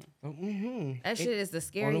done. That shit is the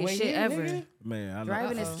scariest shit ever. Nigga. Man, I know.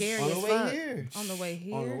 Driving is scary On the as way fuck. here. On the way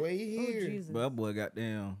here. On the way Oh, here. Jesus. But that boy got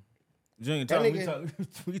down. Junior That talking,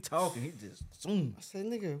 nigga- we talking. He just zoom. I said,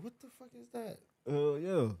 nigga, what the fuck is that?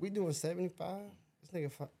 Yeah. We doing 75. This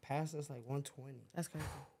nigga passed us like 120. That's crazy.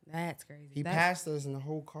 That's crazy. He passed us and the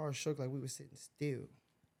whole car shook like we were sitting still.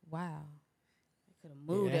 Wow. Could have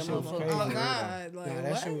moved that that shit was motherfucker. crazy. Oh God! Like, Nah,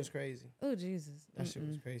 that what? shit was crazy. Oh Jesus! That shit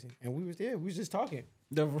was crazy. And we was just talking.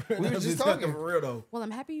 We was just talking. for real though. Well,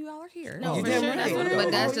 I'm happy you all are here. No, You for damn sure. right. That's what it, Oh,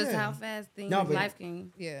 but that's yeah. just how fast things, No, but- life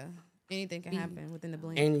can. Yeah, anything can happen within the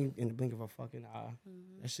blink. And in the blink of a fucking eye.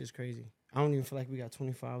 That shit's crazy. I don't even feel like we got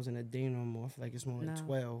 24 hours in a day no more. I feel like it's more like No.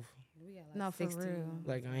 12. We got like No, for 16. real.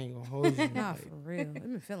 Like, I ain't gonna hold you. Nah, Like, for real. I've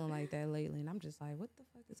been feeling like that lately, and I'm just like, what the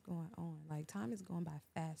fuck is going on? Like, time is going by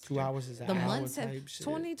fast. 2 hours is an The hour months have type shit.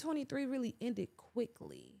 2023 really ended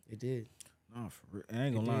quickly. It did. Nah, for real. I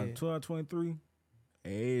ain't gonna lie. did. 2023.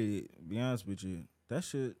 Hey, be honest with you, that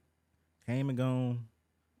shit came and gone.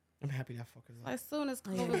 I'm happy that fucker's As soon as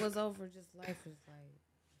COVID was over, just life was like.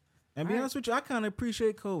 And be honest with you, I kind of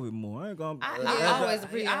appreciate COVID more. I ain't gonna. I always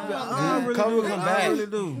appreciate. I really COVID do. come I back. really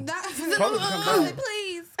do.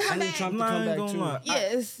 Please I come need back. Trump to Nah, I come ain't back gonna too. lie.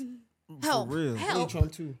 Yes. Help. For real. I need Help.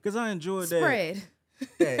 Trump too. Cause I enjoyed that.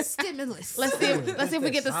 Spread. Stimulus. Let's see if we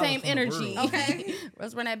get the Solid same from the energy. world. Okay.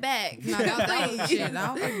 Let's run that back. No, that was shit. I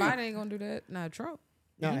don't think Biden ain't gonna do that. Nah, Trump.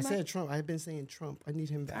 No, He I might- said Trump. I've been saying Trump. I need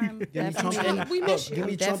him back. I'm Give me Trump definitely- and We miss you. give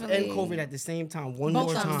me I'm Trump and definitely- COVID at the same time. One Both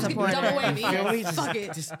more of them time. support double that. whammy. You feel me? Fuck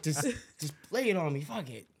it. Just play it on me. Fuck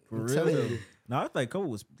it. For I'm real. telling though. you. No, I think COVID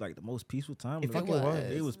was like the most peaceful time. It of fucking was.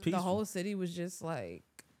 It was peaceful. The whole city was just like,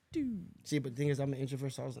 dude. See, but the thing is, I'm an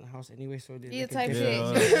introvert, so I was in the house anyway, so it didn't Yeah, make a type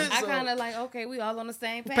difference. shit. I So- kind of like, okay, we all on the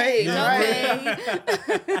same Page, page. right.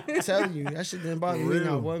 Okay. I'm telling you, that shit didn't bother me real.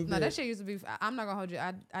 not one No, that bit. shit used to be. I'm not gonna hold you.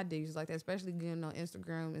 I did just like that, especially getting on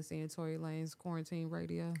Instagram and seeing Tory Lane's quarantine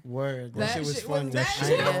radio. Word. That That shit was shit funny. was- That that shit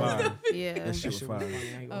shit was was fire. Yeah. That shit was was fire. funny. I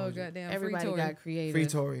ain't gonna Oh hold you. goddamn! Everybody free Tory. got creative. Free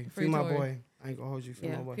Tory. Free my Tory. boy. I ain't gonna hold you. Free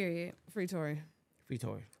Yeah, my boy. period. Free Tory. Free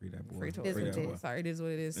Tory. Free that boy. Free Is Tory. what it is. Sorry, it is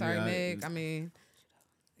what it is. Sorry, Yeah, Meg. I mean,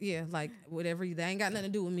 yeah, like whatever. They ain't got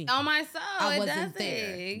nothing to do with me. On my soul, I it wasn't does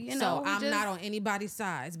there. it. You so know, I'm not on anybody's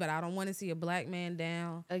sides, but I don't want to see a black man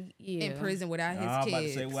down yeah. in prison without his I'm about to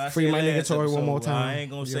kids. say what I Free said my nigga last Tory one more episode. time. I ain't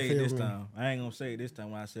gonna You say it feel this me? time. I ain't gonna say it this time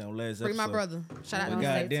when I said on last Free episode. my brother. Shout out Don't to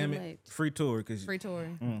say God him. too damn it. much. Free Tory. Cause Free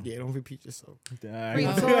Tory. Yeah, don't repeat yourself. Free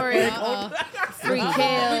Tory. Free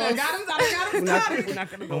Kills. We're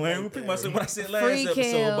not gonna go. I ain't back repeat there. myself what I said last Free episode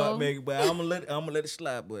Kill. about Megan, but I'm gonna let it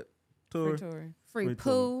slide. But Tory. Free Tory. Free Free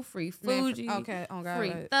Pooh. Free Man, Fuji. okay, oh God.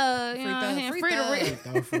 Free Free Thug. You Free know what Thug. I'm saying? Free Free to Thug. rip.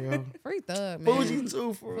 No, for real. Free Thug, man. Fuji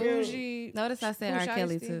too, for real. Fuji. Notice I said R. Fuji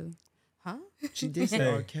Kelly iced tea. too. Huh? She did say Hey,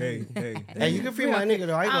 R. Kelly. hey. Hey, you can free my nigga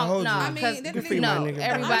though. I ain't gonna hold no, you. I mean, because that You can free my no, nigga.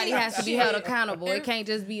 everybody I mean, has to be shit. held accountable. It can't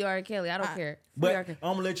just be R. Kelly. I don't care. Free R. But Kelly.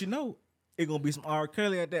 I'm gonna let you know it gonna be some R.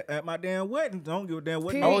 Kelly at my damn wedding. Don't give a damn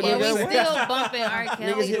what. Period. Oh, Yeah, nigga, we what? still bumping R.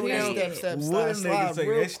 Kelly. Niggas hit me period. with step, What slide, niggas say?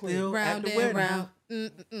 real That's quick. still at Round the and wedding. round.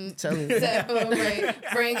 Telling you.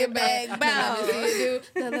 Bring it back. Bow. Now let me see you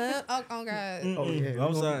do. Oh God. Oh yeah.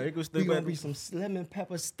 I'm sorry. It could still We gonna be be some lemon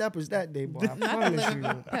pepper steppers that day, boy. I Not the promise you.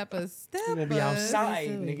 lemon pepper step. We gonna be outside,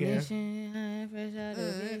 nigga.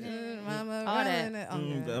 Mama All that. running it. Oh,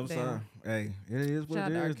 God, I'm damn. sorry. Hey, it is what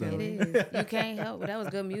Shout it out is. to R. Though. Kelly. It is. You can't help it. That was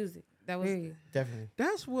good music. That was Period. Definitely.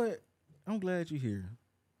 That's what I'm glad you're here.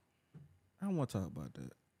 I want to talk about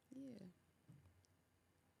that. Yeah.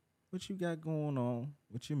 What you got going on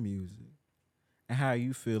with your music and how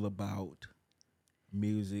you feel about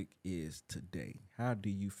music is today. How do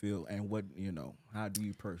you feel and what, how do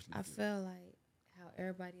you personally I feel? feel like how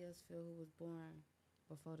everybody else feel who was born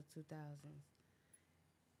before the 2000s.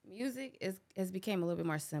 Music has became a little bit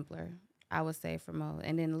more simpler, I would say, for most,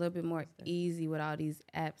 and then a little bit more easy with all these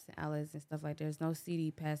apps and outlets and stuff like that. There's no CD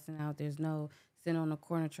passing out. There's no sitting on the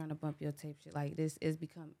corner trying to bump your tape shit. Like, this has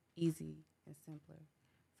become easy and simpler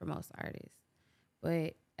for most artists.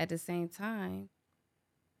 But at the same time,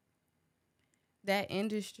 that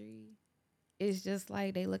industry is just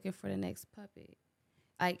like they looking for the next puppet.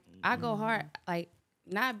 Like, I go hard, like,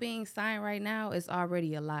 not being signed right now is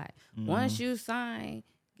already a lot. Once you sign,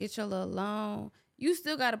 get your little loan, you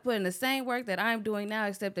still got to put in the same work that I'm doing now,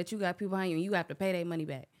 except that you got people behind you and you have to pay their money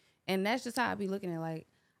back. And that's just how I be looking at it. Like,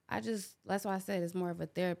 that's why I said it's more of a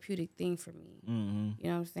therapeutic thing for me. Mm-hmm. You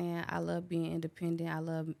know what I'm saying? I love being independent. I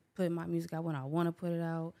love putting my music out when I want to put it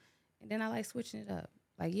out. And then I like switching it up.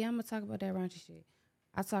 Like, yeah, I'm going to talk about that raunchy shit.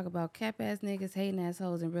 I talk about cap-ass niggas, hating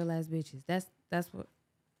assholes, and real-ass bitches. That's what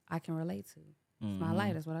I can relate to. It's my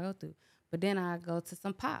life. That's what I go through. But then I go to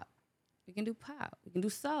some pop. We can do pop. We can do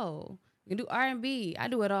soul. We can do R&B. I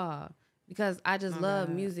do it all because I just love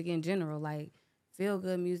music in general. Like,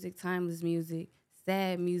 feel-good music, timeless music,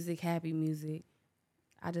 sad music, happy music.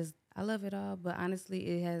 I love it all. But honestly,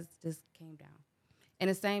 it has just came down. And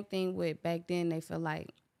the same thing with back then, they feel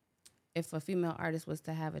like if a female artist was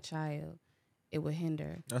to have a child, it would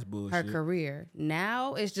hinder That's bullshit. her career.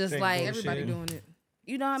 Now it's just like Everybody doing it.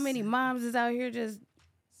 You know how many moms is out here just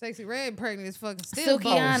Sexy Red pregnant is fucking still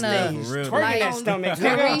Silkiana, For real. Twerking that stomach.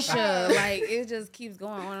 nigga. Carisha, like it just keeps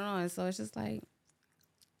going on and on. So it's just like,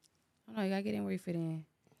 I don't know, you gotta get in where you fit in.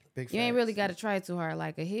 Big You ain't facts. really gotta try too hard.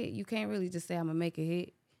 Like a hit, you can't really just say I'm gonna make a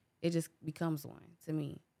hit. It just becomes one to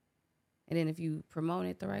me. And then if you promote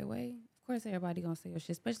it the right way, of course everybody gonna say your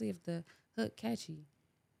shit, especially if the hook catchy.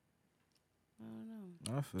 I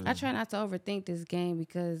don't know. I try not to overthink this game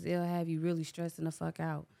because it'll have you really stressing the fuck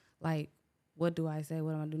out. Like, what do I say?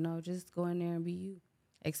 What am I do? No, just go in there and be you.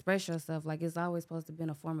 Express yourself. Like, it's always supposed to be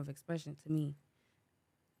a form of expression to me.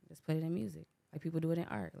 Just put it in music. Like people do it in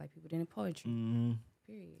art. Like people do it in poetry. Mm-hmm.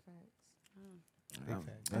 Period.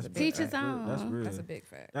 That's Teach his own. That's real. That's a big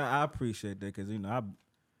fact. I appreciate that because, you know, I'm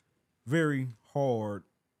very hard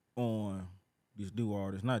on these new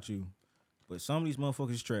artists. Not you. But some of these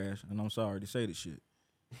motherfuckers is trash. And I'm sorry to say this shit.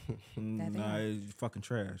 Nah, it's fucking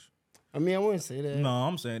trash. I mean, I wouldn't say that. No,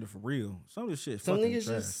 I'm saying it for real. Some of this shit Some fucking niggas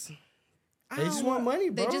trash. just they just want money,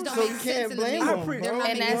 bro. They just don't so make you sense can't in the blame music. them, bro. They're not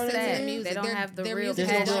And making that's sense in that. the music. They don't have the Their real music There's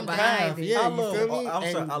don't no passion jump behind path. it. Yeah, I you love, feel me?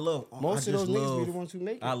 I'm sorry, And I love most I of those just niggas love, be the ones who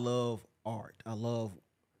make it. I love art. I love.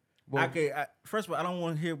 Well, First of all, I don't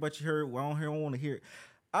want to hear what you heard. I don't want to hear it.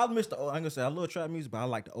 I miss the old. I'm gonna say I love trap music, but I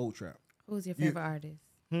like the old trap. Who's your favorite artist?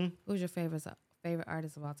 Who's your favorite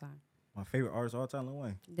artist of all time? My favorite artist of all time, Lil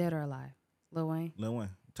Wayne. Dead or alive? Lil Wayne. Lil Wayne.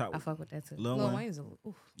 Top. I fuck with that too. Lil Lil Wayne. Wayne's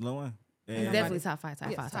Lil Wayne. He's And definitely top five.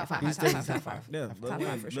 He's top five. yeah, Lil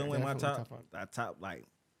Wayne. for sure. Lil Wayne, my Definitely top. I top like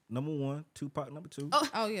number one. Tupac number two.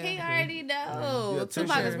 Oh yeah. He already knows. Yeah,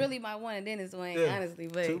 Tupac sure. is really my one, and then it's Wayne, Yeah. honestly.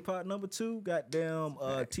 But Tupac number two. Goddamn.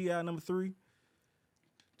 T.I. number three.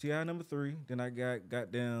 T.I. number three. Then I got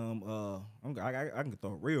goddamn. I can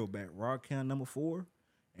throw real back. Rakim number four.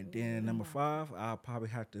 And then number five, I'll probably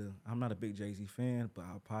have to. I'm not a big Jay-Z fan, but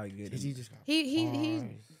I'll probably get. Jay-Z just got he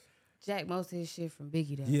jacked most of his shit from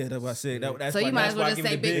Biggie. Though. Yeah, that's what I said. That's So why, you might that's as well why I just give it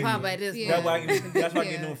say to Big Biggie. Papa at this point. That's why I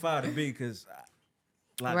give Yeah. them five to Biggie because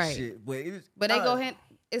a lot Right. of shit. But they go ahead.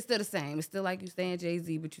 It's still the same. It's still like you saying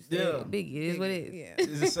Jay-Z, but you still Yeah. Biggie. It is what it is. Yeah.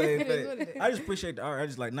 It's the same It is what thing. it is. I just appreciate the art. I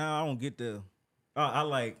just like I don't get the. I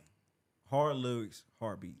like hard lyrics,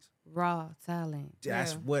 hard beats. Raw talent.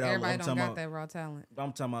 That's Yeah. what Everybody I'm don't talking got about. that raw talent.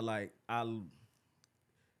 I'm talking about like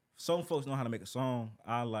some folks know how to make a song.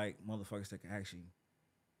 I like motherfuckers that can actually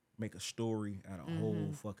make a story out of a whole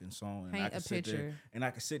fucking song. And I Paint can a sit there picture. and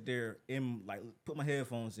I can sit there and like put my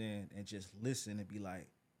headphones in and just listen and be like.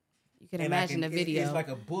 You can And imagine the video. It's like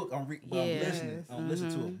a book. I'm listening. Yes. I'm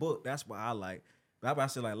listening to a book. That's what I like. But I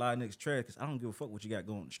say like a lot of niggas trash because I don't give a fuck what you got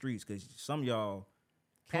going in the streets because some of y'all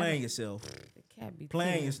playing yourself. The cat be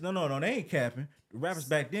Playing too. no, they ain't capping. The rappers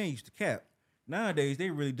back then used to cap. Nowadays they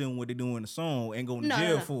really doing what they do in the song and going to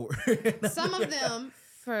jail for it. Some of them,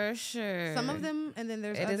 For sure. some of them, and then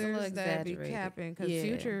there's It is a little others that be exaggerated. capping because Yeah.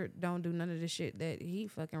 Future don't do none of the shit that he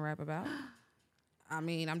fucking rap about. I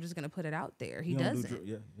mean, I'm just gonna put it out there. He You don't do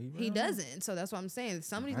doesn't. he He doesn't. So that's what I'm saying.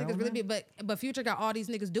 Some of these I niggas don't really know. be, but Future got all these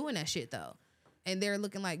niggas doing that shit though, and they're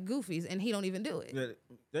looking like goofies, and he don't even do it.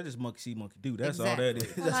 That just monkey see, monkey do. That's Exactly. all that is.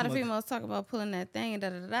 A That's lot of monkey- females talk about pulling that thing and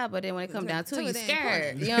da-da-da-da, but then when it come down to it, To you it, they ain't scared.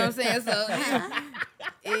 punching. You know what I'm saying? So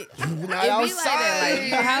it You're not be outside. like that.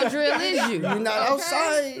 Like, how drill is you? You're not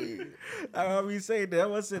outside. I mean, say that. I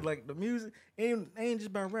was saying like the music ain't just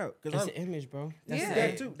about rap. It's Cause an image, bro. That's Yeah. it.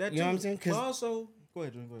 that too. That You know too. what I'm saying? 'Cause- But also, go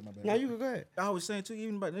ahead, my bad. No, you can go ahead. I was saying too,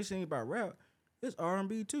 even about this ain't about rap. It's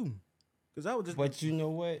R&B too. Cause I was just. But you know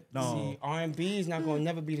what? No. See, R&B is not gonna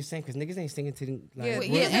never be the same because niggas ain't singing to the like. Yeah, what-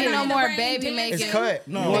 Yeah, It's ain't no not more brain baby dead. making. It's cut.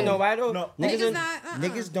 No. You wanna know why though? No. Niggas not,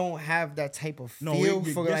 niggas don't have that type of No, feel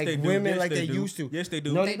yes, for yes, like they do. women Yes, like they they do. used to. Yes, they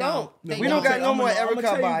do. No, They they don't. don't. We don't got no more I'ma Erica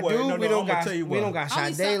tell you what. Badu. No, We no, don't I'ma got. tell you We what. don't got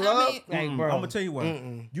Only Sade some- Love. I mean- Like, I'm bro. gonna tell you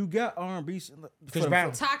why. You got R&B. Chris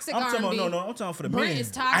Brown. Toxic I'm R&B. talking about, no, I'm talking for the Brent men.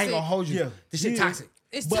 is toxic. I ain't gonna hold you. Yeah. This shit Yeah. toxic.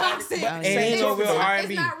 It's But- toxic. but- It ain't no real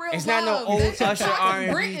R&B. It's not real It's not no love. old That shit Usher toxic.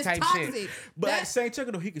 R&B Brent is type toxic. shit. But That- at the same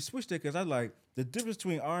time, though, he could switch that because I like the difference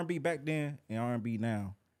between R&B back then and R&B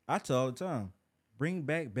now. I tell all the time, bring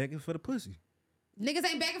back begging for the pussy. Niggas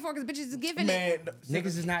ain't begging for because bitches is giving Man, it. Niggas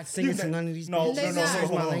is not singing to none of these. No, bitches. They no, no, not. Excuse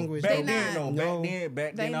hold my on. language. Back They then, not. no, No.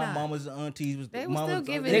 back They then, our not. mamas and aunties was. They was mamas, still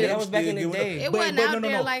giving Nigga, it. that was back in the giving day. It wasn't out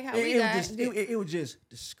there like how we it got. Was just, it was just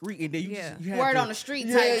discreet, and then you, Yeah. just, you had Word to- on the street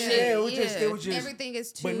yeah, type yeah, shit. It was just. Everything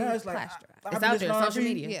is too But now it's like, plasterized. It's out there, social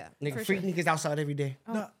media. Yeah, Nigga, for freak sure. niggas outside every day.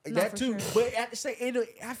 Oh, No, no, that for too. sure. But at the same,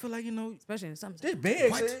 I feel like Especially in some. this beg.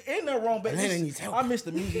 What? Ain't nothing wrong, but Atlanta needs help. I miss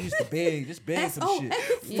the music. Used to beg, just beg for the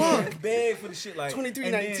shit. Yeah. Fuck, beg for the shit. Like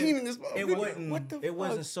 2319 in this It motherfucker. wasn't. What the It fuck?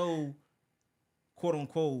 wasn't so, quote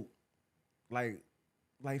unquote, like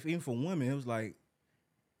even for women, it was like,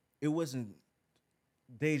 it wasn't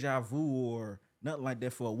deja vu or nothing like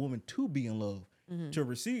that for a woman to be in love. To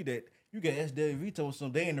receive that, you got SWV told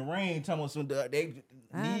some day in the rain, talking about some they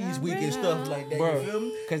knees weak and stuff like that. Bro. You feel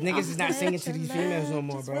me? Because niggas is not singing to these females no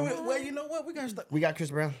more, bro. Well, you know what? We got stuff. We got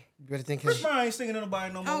Chris Brown. You better think Chris his. Brown ain't singing to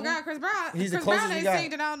nobody no more. Oh God, Chris Brown. He's the Chris closest Brown we ain't got.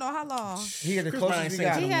 singed in I don't know how long. He the Chris Brown closest ain't we singing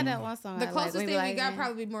got. to He had that one song. The I closest like, thing we got man.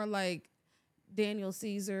 probably more like Daniel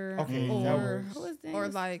Caesar, Okay, that or works. Who is this? or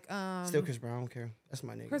like Still Chris Brown. I don't care. That's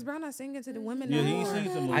my nigga. Chris Brown not singing to the women. Yeah, no he ain't more.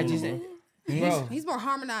 singing to them. I just. Bro, He's more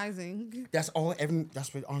harmonizing. that's all.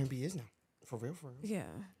 That's what R&B is now. For real, for real. Yeah.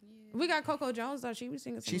 We got Coco Jones though. She was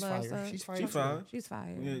singing some She's love fire. stuff. She's fire. She fire. She's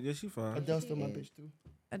fire. Yeah, she fine. Adele's still my bitch too.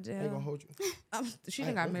 I ain't gonna Adele. hold you. She I done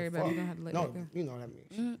ain't got gonna married, fuck. but you don't have to let No, that go. you know what I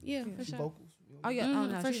mean. Yeah, for She sure. vocals. You know, Oh yeah. Oh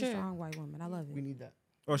no, for she's sure. a strong white woman. I love we it. need that.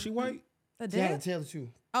 Oh, she white? Adele. Tiana Taylor too.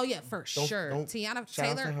 Oh yeah, for sure. Don't- Tiana Shout out to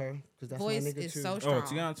Taylor her because that's voice my nigga is too. so Oh, strong.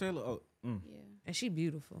 Tiana Taylor. Oh, Yeah. And she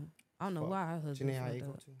beautiful. I don't know Fuck. why her husband. Janae fucked Aiko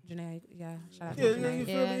up. too. Janae, yeah. Shout out to yeah, you Janae.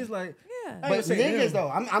 feel me? It's like, Yeah. I ain't But gonna say niggas them. though,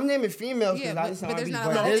 I'm naming females Yeah, because I but- listen but to there's R&B, not a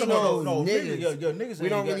but lot of there's them. no niggas. niggas. Niggas We ain't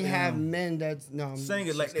don't really goddamn have men that's sing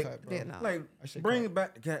it like just that. cut, bro. Yeah, no. Like, I should bring cut. it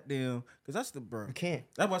back to goddamn, because that's the, bro. You can't.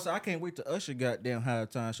 That's why I said I can't wait to Usher goddamn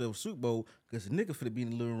halftime show Super Bowl, because the nigga finna be in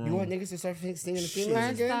the living room. You want niggas to start singing the Shit. females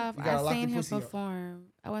First again? off, You gotta I lock seen the him pussy up. perform.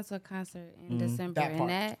 I went to a concert in December, That part. and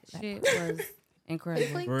that shit was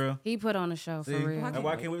incredible. For real? He put on a show See? for real. That's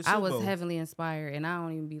why I can't wait to I Super was Bowl. heavily inspired, and I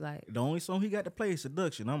don't even be like. The only song he got to play is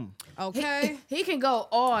Seduction. I'm Okay. He can go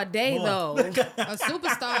all day Boy. though. A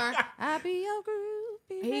superstar. I be your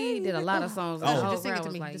groupie. He did a lot of songs. Oh. The Usher, whole just sing it crowd to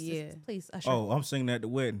was me. like, Just- yeah. please, Usher. I'm singing at the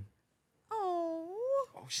wedding. Oh.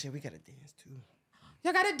 Oh shit, we gotta dance too.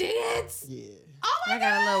 Y'all gotta dance. Yeah. Oh my I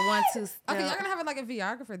got a little 1-2 step. Okay, y'all gonna have like a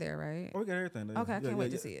videographer there, right? Oh, we got everything. There. Okay, I can't wait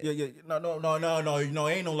to see it. Yeah. No. You know,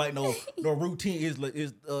 ain't no like no routine. Is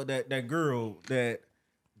that girl that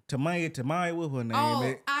Tamaya, what her name? Oh,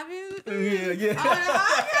 is? I've been. Yeah.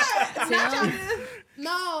 Oh, Tell me.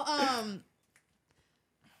 no,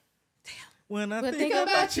 When I But think think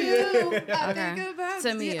about you. I Okay. think about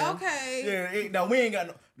Tamia. Yeah, okay. Yeah, no, we ain't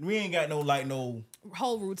got no.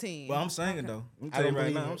 Whole routine. Well, I'm singing though. I'm I tell you don't right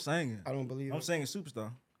believe now, it. I'm singing. I don't believe I'm it. singing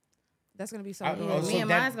Superstar. That's gonna be so I- good. oh, Me so and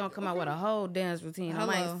that- mine's gonna come out with a whole dance routine. I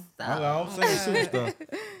might Hello. stop. I'm singing Superstar.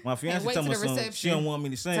 My fiance wait tell to me the something. She reception. don't want me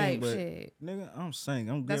to sing, Type but shit. nigga, I'm singing.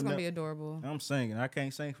 I'm That's giving gonna up. be adorable. I'm singing. I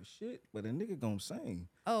can't sing for shit, but a nigga gonna sing.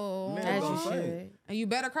 Oh, Man, As I'm you saying. should. and you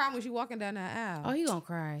better cry when you walking down that aisle. Oh, he gonna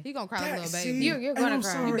cry. He gonna cry like a little See? baby. You're gonna I'm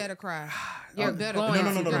cry. sorry. You better cry. You're better going cry.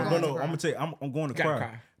 No. You're going to I'm cry. gonna tell you, I'm going to gotta cry.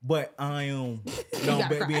 cry. But I am.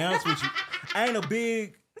 gotta be honest with you, I ain't a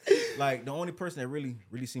big. Like the only person that really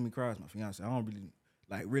see me cry is my fiance. I don't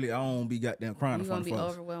really, I don't be goddamn crying in You're gonna front be of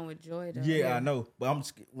folks. overwhelmed with joy though. Yeah, I know,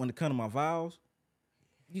 but when it comes to my vows,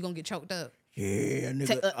 You gonna get choked up. yeah, nigga,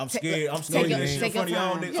 Take- I'm take- scared. I'm take scared to do your- that shit in take front of your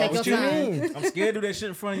y'all time. niggas. Take I'm your scared- time. I'm scared to do that shit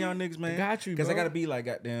in front of y'all niggas, man. got you, Cause I bro. gotta be like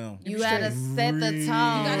goddamn. You gotta set the tone. You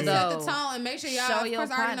gotta though. set the tone and make sure y'all. Show Of your course,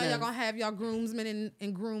 I already know y'all partners. gonna have y'all groomsmen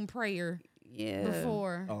and groom prayer Yeah.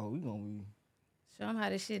 before. Oh, we gonna be. Show them how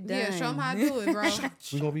this shit done. Yeah, show them how to do it, bro.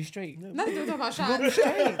 We gonna be straight. Nothing to talk about We gonna be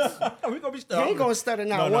shots. straight. we gonna be You stuck. ain't gonna stutter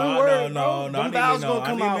now. No, One word, no. bro. I Them need vowels me- gonna I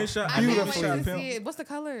come need me out a shot. I can't wait beautifully. to Pimp. see it. What's the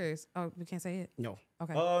colors? Oh, we can't say it. No,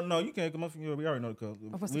 Okay. No, you can't come up from here. We already know the color.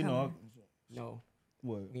 what's the We color? know. no,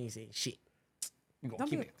 What? we ain't saying shit. We gonna Don't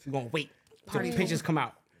keep be- it. We gonna wait till Party the pictures come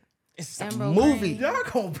out. It's a Emerald movie. green. Y'all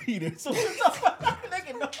gonna be there. So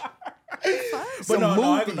nigga, no. It's But a no, I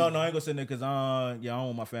movie. ain't gonna say that because I don't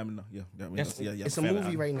want my family to know. Yeah. It's a my family.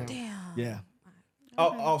 movie right now. Damn. Yeah.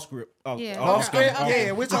 Off script. Yeah. Off script.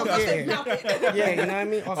 Yeah, we're talking. Yeah, you know what I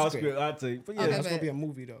mean. Off Off script. script. I'll tell you. But yeah, Okay, That's gonna bet. be a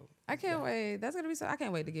movie though. I can't wait. That's gonna be so. I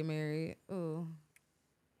can't wait to get married. Ooh,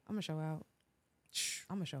 I'm gonna show out.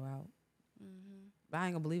 I'm gonna show out. But I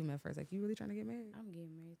ain't gonna believe him at first. Like, you really trying to get married? I'm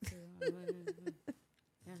getting married too.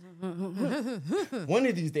 One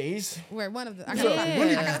of these days. Where one of the I Yeah. gotta, One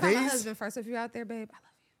of I gotta find my days. husband first. So if you're out there, babe, I love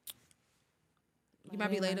you. You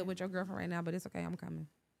might be laid up with your girlfriend right now, but it's okay. I'm coming.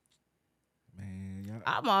 man, y'all.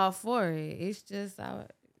 I'm all for it. It's just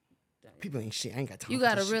People ain't shit. I ain't got time. you for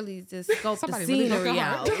gotta this shit. really just scope the Somebody really scenery working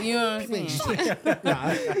out. hard. You know what I'm saying?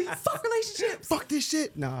 Nah, Fuck relationships. fuck this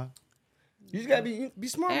shit. Nah. You just gotta be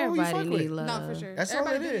smart with who you Everybody fuck need with. love. No, for sure. That's all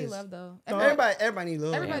everybody it do need is. love though. No, Everybody need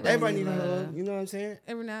love. Everybody need need love. love. You know what I'm saying?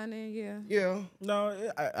 Every now and then, yeah. Yeah.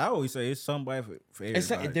 No, I always say it's somebody for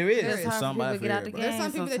everybody. There is. There It's is. hard for somebody people to get out for the everybody. game. There's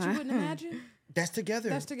some people that you sometimes. wouldn't imagine. That's together.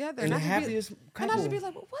 That's together. And the I just be- happiest And I couple. just be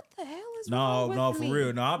like, well, what the hell is No, wrong with no, me? for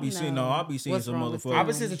real. No, I'll be seeing. No, I'll be seeing What's some wrong with motherfuckers.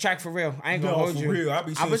 Opposites attract for real. I ain't gonna No, hold for you. real. I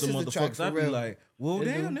be seeing some Opposites attract motherfuckers. for I be real. like, well, They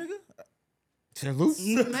damn, do. nigga. Salute.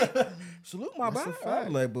 Salute my That's a body. I fact.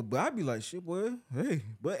 be like, but I be like, shit, boy.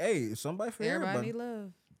 Hey, somebody for Everybody everybody. need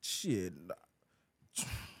love. Shit.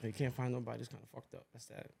 You can't find nobody that's kind of fucked up. That's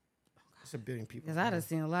that. It's a billion people. Because I done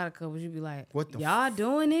seen a lot of couples, you be like, What the y'all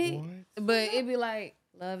doing it? What? But it be like,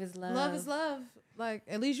 love is love. Love is love. Like,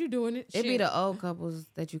 at least you doing it. It be Shit. the old couples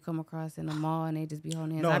that you come across in the mall and they just be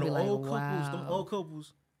holding hands. No, I the be like, old wow. couples, them old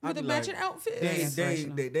couples. I with a be matching like, outfit. Very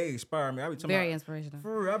inspirational. they inspire me. I be telling Very my, inspirational.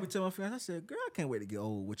 for real, I be telling my friends, I said, girl, I can't wait to get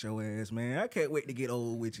old with your ass, man. I can't wait to get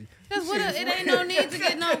old with you. Because it ain't no need to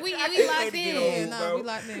get no, we can't locked wait to get in. Yeah, old, no, bro. we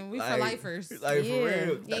locked in. We for Like, lifers. Like, for real. You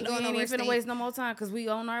ain't We going ain't nowhere. even finna waste no more time because we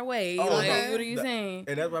on our way. Oh, like, no. what are you saying?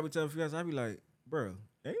 And that's why I be telling friends, I be like, bro,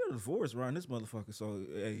 ain't no divorce around this motherfucker. So,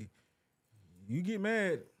 hey, you get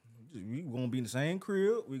mad, we gonna be in the same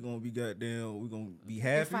crib. We gonna be goddamn, we gonna be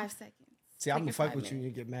happy. 5 seconds. See, I'm Take gonna your fuck 5 with you and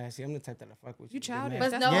minutes. you get mad. See, I'm the type that I fuck with you. You get childish.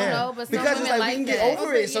 mad. But That's- no, but some Because it's women like we can get that.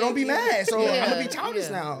 over it, so don't be mad. So I'm Yeah, gonna be childish yeah.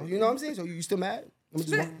 now. You know what I'm saying? So you still mad? I'm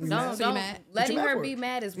just walk- you mad? So you Don't mad? letting What you her mad be for?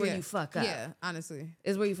 mad is where Yeah. you fuck up. Yeah, honestly.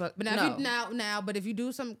 Is where you fuck. But now, no. if you, but if you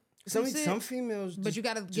do some Some females, but just- you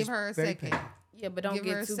gotta give just her a very second. petty. Yeah, but don't Give her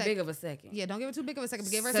get a too sec- big of a second. Yeah, don't give her too big of a second,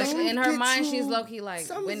 but give her a So second. in her get mind, too- she's low key like,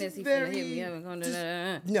 some when is is he finna very hit me? I'm gonna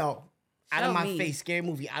just- No, out of Show my me. face, scary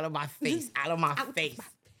movie, out of my face, out of my face.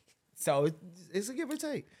 So it's a give or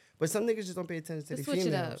take. But some niggas just don't pay attention to Just the switch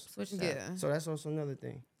it up. females. Switch it up. Yeah. So that's also another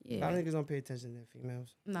thing. A lot of Yeah. niggas don't pay attention to their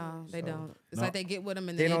females. No, they So- don't. It's No. like they get with them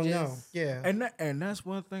and They then don't know. just, Yeah. And that's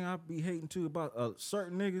one thing I be hating too about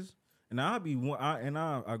certain niggas. And I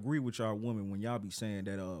agree with y'all women when y'all be saying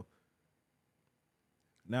that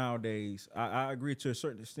nowadays I agree to a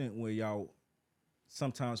certain extent where y'all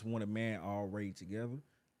sometimes want a man already together.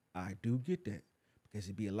 I do get that because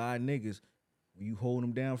it be a lot of niggas when you hold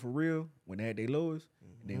them down for real when they at their lowest,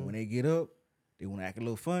 and then when they get up, they want to act a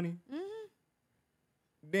little funny.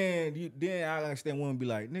 Then I understand women be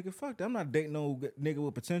like, nigga, fuck that. I'm not dating no nigga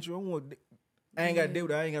with potential. I ain't got to deal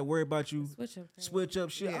with that. I ain't got to worry about you. Switch up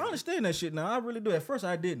shit. Yeah. I understand that shit now. I really do. At first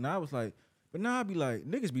I didn't. I was like, but now I be like,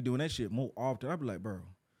 niggas be doing that shit more often. I be like, bro,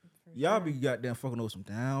 y'all be goddamn fucking over some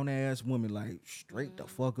down ass women, like straight the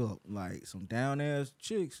fuck up, like some down ass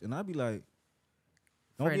chicks, and I be like,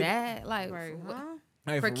 For that, like, right, for- huh?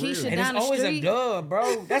 hey, for real. Keisha And down it's the always street. a dub,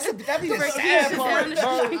 bro. That be the For sad Keisha part, down the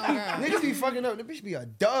bro. street. Niggas be fucking up. The bitch be a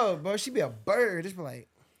dub, bro. She be a bird. It's be like,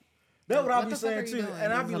 That's what I What be the fuck are saying you too, doing?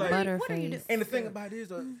 and I be A like, butterface. and the thing about it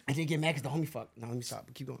is, I didn't get mad because the homie fucked. No, let me stop.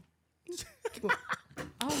 Keep going. Keep going.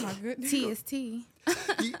 Oh my goodness. Tea is tea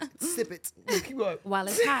Sip it. Keep going. while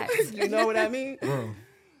it's hot. You know what I mean? bro,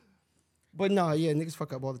 But no, yeah, niggas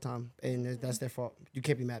fuck up all the time, and that's their fault. You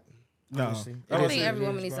can't be mad. No. Honestly. I I It is think what every it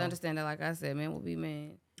woman is, needs to bro. understand that. Like I said, men will be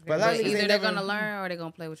men. But a lot of But niggas either ain't they're never- gonna learn or they're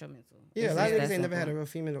gonna play with your mental. Yeah, It's a lot of just niggas that ain't never had a simple. real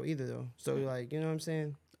female though either though. So like, you know what I'm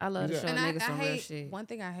saying? I love to Yeah. show And niggas I some real hate shit. one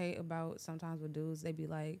thing I hate about sometimes with dudes, they be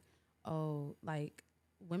like, oh, like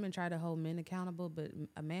women try to hold men accountable, but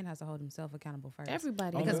a man has to hold himself accountable first.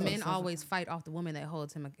 Everybody because holds men themselves always fight off the woman that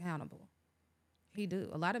holds him accountable. He do.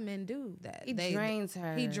 A lot of men do that. He drains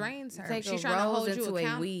her. He drains You her. take She's a trying to rose hold you into a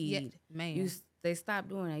accountable. weed. Yeah, man. They stop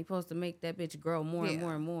doing that. You're supposed to make that bitch grow more and Yeah.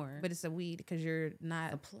 more and more. But it's a weed because you're a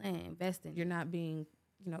not plan, investing. you're not being,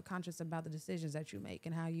 conscious about the decisions that you make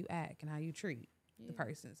and how you act and how you treat the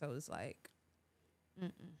person. So it's like,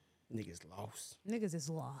 Niggas lost. niggas is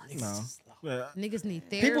lost. no, yeah, Niggas need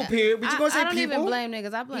therapy. People period. But you gonna say I don't people? even blame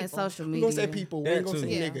niggas. I blame social We media. gonna say people. We That ain't gonna too.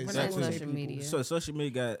 say Yeah, niggas. we're not That's what social people. media. so social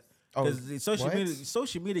media got Oh, because social what?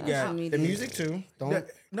 media got Social media. The music too. Don't.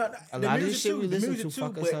 No, A the lot of music this shit too, we the listen music to too,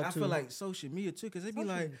 fuck us but up I too. feel like social media too, because it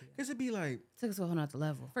be like, took us to a whole nother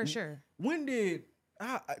level. For sure. when did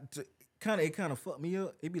it kind of fucked me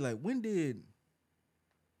up? It'd be like, when did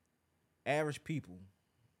average people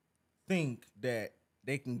think that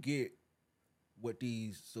they can get what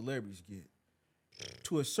these celebrities get?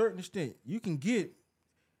 To a certain extent, you can get.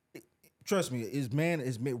 Trust me,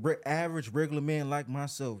 average regular men like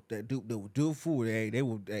myself that will do food. They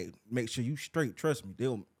will make sure you straight. Trust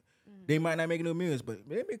me, they might not make no millions, but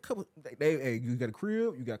maybe a couple. You got a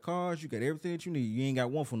crib, you got cars, you got everything that you need. You ain't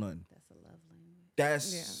got one for nothing. That's a love language.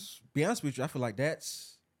 That's be honest with you, I feel like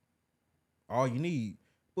that's all you need.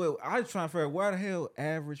 But I was trying to figure out why the hell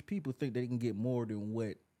average people think they can get more than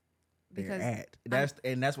what they're Because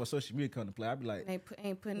at. That's what social media come to play. I'd be like,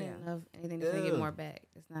 ain't putting in enough anything that's gonna get more back.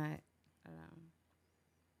 It's not.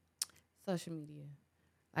 Social media.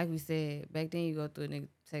 Like we said, back then you go through a nigga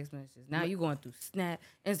text messages. Now you going through Snap,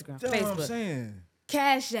 Instagram, that's Facebook, what I'm saying.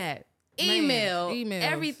 Cash App, email, emails.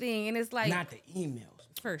 everything, and it's like Not the emails.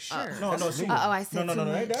 for sure. See, I said no. too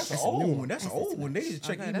much. That's an old one. That's an old one. They just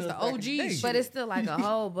check emails. That's the back in OG the day. shit. but it's still like a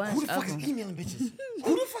whole bunch Who the of fuck is them. emailing bitches?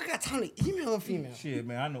 Who the fuck got time to email a female? Shit,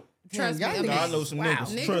 man, I know. Trust me, y'all okay. I know some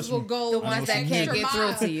niggas. Niggas Trust will me. go The ones that can't get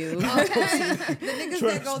through to you. Okay, the niggas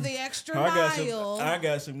Trust that go me. the extra I mile.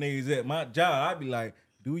 got some niggas at my job. I'd be like,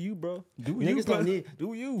 do you, bro? Do you, Niggas bro? don't need.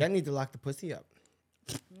 Do you? Y'all need to lock the pussy up.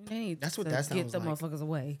 They need That's what to that get sounds the like. motherfuckers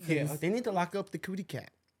away. Yeah, they need to lock up the cootie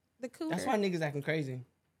cat. The cooter. That's why niggas acting crazy.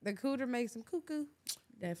 The cooter makes them cuckoo.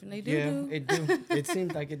 Definitely do. Yeah, it do. It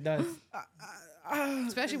seems like it does.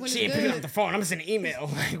 Especially when She ain't it's picking up good. the phone. I'm gonna send an email.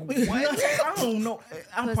 Like, what? I don't know.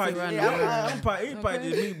 I'm Pussy probably, run it's probably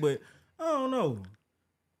just me, but I don't know.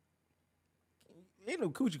 Ain't no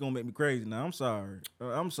coochie gonna make me crazy now. I'm sorry.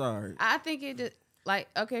 I'm sorry. I think it just like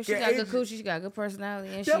okay, if she Yeah, got good it's- coochie, she got good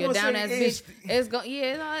personality, and she Yeah, a I'm down saying ass it's- bitch. It's go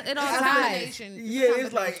it all It's a ties combination. Yeah,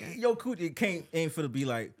 it's like your coochie ain't for to be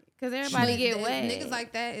like. because everybody get But wet. Niggas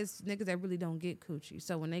like that is niggas that really don't get coochie.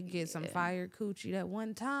 So when they get some fire coochie that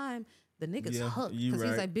one time, the nigga's Yeah, hooked you because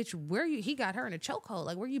he's right. like, bitch, where you? He got her in a chokehold.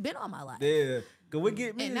 Like, where you been all my life? Yeah, cause what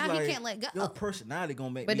get me And is now he like, can't let go. Your personality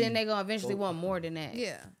gonna make but me. then they gonna eventually want more than that.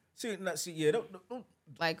 Yeah. See, yeah, don't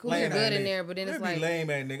Like who's lame good ass in nigga. there, but then There it's be like lame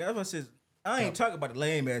ass nigga. That's what I said. I ain't talking about the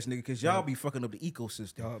lame ass nigga because y'all be fucking up the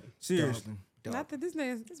ecosystem. Seriously. Not that this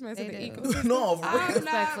man said They the do. ecosystem. No, for real. I'm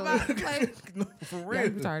not about to play. No, for Yeah, real.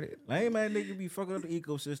 you retarded. Lame ass nigga be fucking up the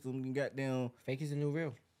ecosystem and goddamn Fake is the new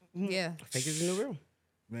real. Yeah. Fake is the new real.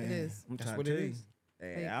 man. It is. I'm That's trying what to it tell you. is.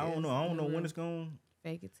 Yeah, I don't know. I don't know when it's going.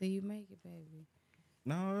 fake it till you make it, baby.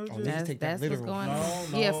 No, it's Oh, just, niggas take that That's what's literal. going No,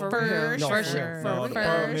 on. no. Yeah, for real. No, For for sure. real. no. For The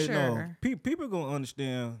problem is no. sure. People gonna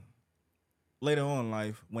understand later on in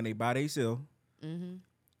life when they buy themselves. Mm-hmm.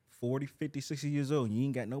 40, 50, 60 years old, you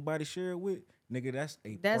ain't got nobody to share it with, nigga, that's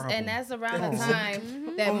a That's problem. and that's around the That's-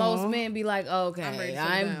 time that most men be like, okay, I'm ready to I'm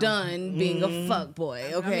settle down. done being a fuck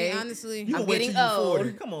boy. Okay, I mean, honestly, You I'm gonna wait getting till you 40.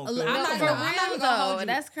 old. Come on, I'm cuz. not No, gonna- for I'm not real gonna hold though, you.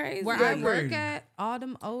 that's crazy. where Yeah, I work crazy. at, all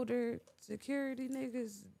them older security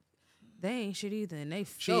niggas, they ain't shit either, and they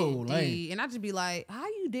 50. Sure, lame. And I just be like, how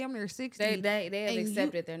you damn near 60? They have and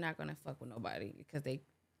accepted they're not gonna fuck with nobody because they,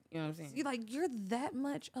 you know what I'm saying. You like you're that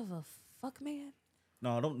much of a fuck man?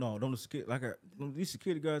 Don't these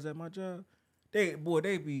security guards at my job, they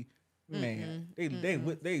be man,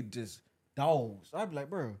 they just dogs. I be like,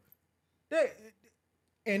 bro,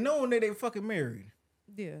 and knowing that they fucking married,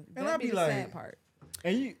 Yeah, And that I be be the like- sad part.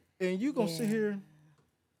 and you gonna sit here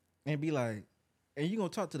and be like, and you gonna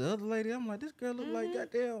talk to the other lady. I'm like, this girl look like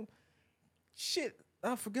goddamn shit.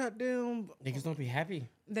 I forgot damn. Niggas don't be happy.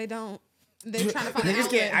 They don't. They trying to find an Niggas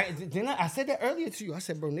outlet. get. I said that earlier to you. I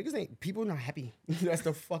said, bro, niggas ain't. People not happy. That's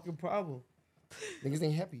the fucking problem. Niggas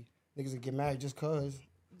ain't happy. Niggas will get married just cause,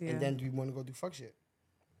 Yeah. and then we want to go do fuck shit.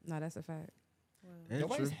 No, that's a fact. That's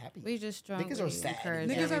Nobody's true. happy. We just strongly Niggas are sad. encourage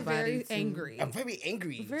Niggas are everybody very to- angry. I'm very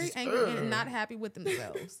angry. Very Just, angry and not happy with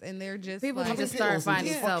themselves, and they're just People like, need to start pills and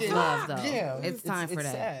finding just self fucking- love though. Yeah, it's time for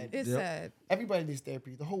that. Sad. it's Yep. sad. Everybody needs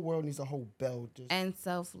therapy. The whole world needs a whole bell. Just And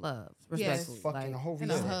self love, Yes. respectfully. fucking a Like, whole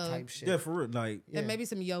and a reset hug. type shit. Yeah, for real. Like, Yeah. And maybe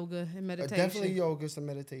some yoga and meditation, Definitely yoga, some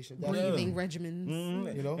meditation. breathing Definitely.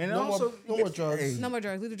 regimens. You know, and no also no more drugs. Hey, No more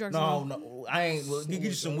drugs. Leave the drugs no, alone. no, I ain't. Well, get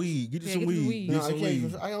you some weed. Get you Yeah, some get you some weed. weed. Get No, I some can't.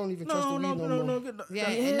 weed. I don't even trust the weed no more. Get no.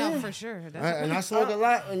 Yeah, no, for sure. That's And I smoke a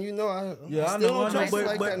lot, and you know, I Yeah, I still know, don't I know, trust it but-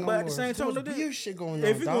 like but- that no but at the more. same Too time, much that- weird shit going on.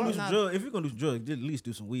 If you're gonna dog. do some drugs, if you're gonna do drugs, at least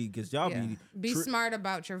do some weed, cause y'all Yeah. Be tri- smart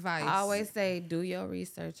about your vice. I always say, do your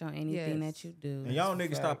research on anything Yes. that you do. And y'all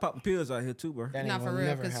niggas stop popping pills out here too, bro. That ain't Not for gonna real,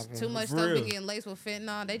 never because happen. too much For stuff real. be getting laced with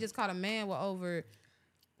fentanyl. They just caught a man with over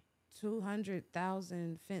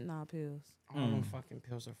 200,000 fentanyl pills. All them fucking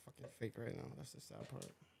pills are fucking fake right now. That's the sad part.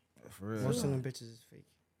 For real. Most of them bitches is fake.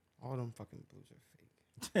 All them fucking blues are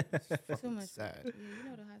fake. It's Too fucking much. sad. Yeah, you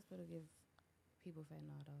know the hospital give people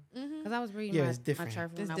fentanyl though. Mm-hmm. Because I was reading Yeah, my, it's different. my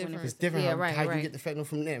chart when It's I went different. in. It's different Yeah, how, right, how right. you get the fentanyl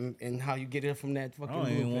from them and how you get it from that I fucking don't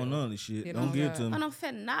blue even pill. want none of this shit. You Don't know give it that. to I me. don't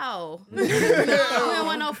fentanyl. We don't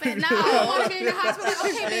want no fentanyl. I want to get in the hospital.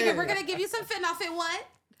 Okay, baby, we're gonna give you some fentanyl. Fit what?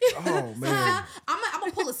 Oh man. I'm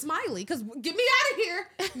gonna pull a smiley because get me out of here.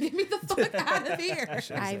 Get me the fuck out of here.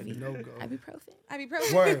 Ivy. No go. Ibuprofen.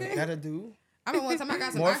 Ibuprofen. Word, that'll do. I remember one time I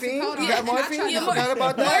got some Morphine? oxycodone. You got and I morphine? tried You to- forgot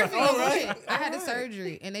about that? Morphine. All Bullshit. right. I had a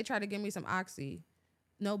surgery and they tried to give me some oxy.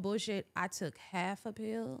 No bullshit. I took half a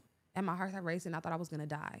pill and my heart started racing. I thought I was gonna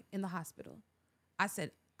die in the hospital. I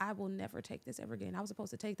said, I will never take this ever again. I was supposed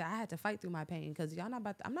to take that. I had to fight through my pain because I'm not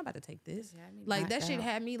about to take this. Like that shit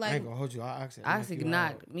had me I like. ain't gonna hold you. I Actually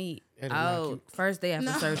knocked me It'll knock out you- first day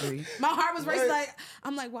after surgery. My heart was racing. Like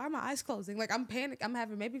I'm like, why are my eyes closing? Like I'm panicked. I'm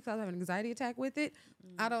having maybe because I have an anxiety attack with it.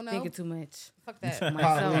 I don't know. Thinking too much. Fuck that. So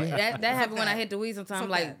that happened when I hit the weed. Sometimes I'm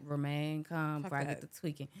like, that. remain calm before I get that. to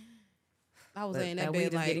tweaking. I was But in that that bed weed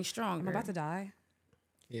is like, getting stronger. I'm about to die.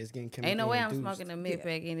 Yeah, it's getting chemically Ain't no way I'm induced. smoking a mid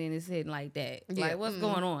pack and then it's hitting like that. Yeah. Like, what's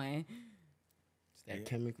going on? It's that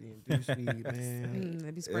chemically induced weed, man.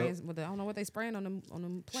 They be spraying. With I don't know what they spraying on them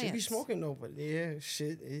plants. Should be smoking though, but yeah,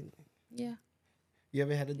 shit. Yeah. You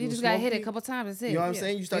ever had to do You just smoky? got hit a couple times. That's it. You know what I'm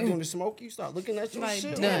saying? You start doing the smoke, you start looking at your Like,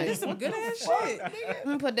 shit. damn, Like, this some good ass shit. I'm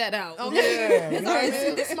gonna put that out. Okay. It's already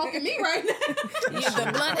it's smoking me right now. Yeah,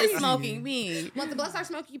 the blunt is smoking me. Once the blood starts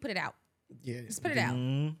smoking, you put it out. yeah. Just put it out.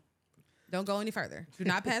 Mhm. Don't go any further. Do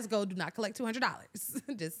not pass go. Do not collect $200.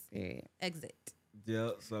 Just exit.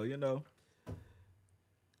 Yeah, so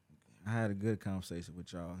I had a good conversation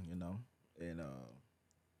with y'all, and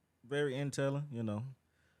very intelligent,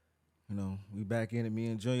 we back in it. Me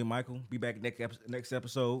and Junior Michael be back next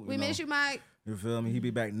episode. We miss you, Mike. You feel me? He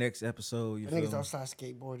be back next episode. You I feel think me? it's outside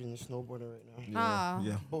skateboarding and snowboarding right now. Oh,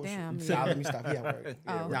 yeah. Bullshit. damn. Nah, let me stop. He at work.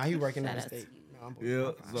 Oh. Nah, he working in Shout the out state. to Nah, I'm Yeah,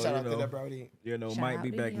 bullshit. so, Shout out to that Brody. Shout Might be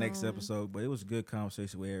out back to next y'all. episode, but it was a good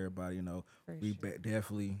conversation with everybody. For We sure.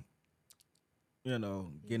 definitely,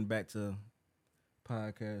 getting back to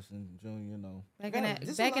podcasting, Junior. Back Yeah, in that,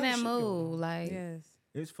 there's a back lot in of that shit going mood. on. Like, Yes.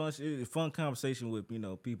 It's fun. It's a fun conversation with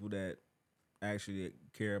people that actually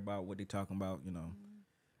care about what they talking about.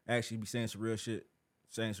 Actually be saying some real shit,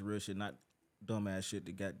 not dumbass shit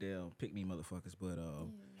that goddamn pick me motherfuckers. But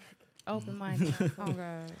open minded. Oh,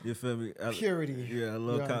 God. you feel me? Purity. Yeah, I love You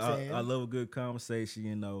know what I'm saying? I love a good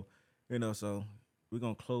conversation. So we're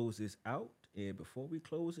gonna close this out. And before we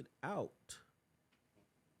close it out,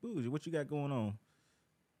 Bougie, what you got going on?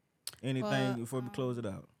 Anything Well, before we close it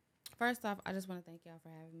out? First off, I just want to thank y'all for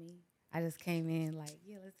having me. I just came in like,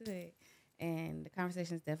 yeah, let's do it. And the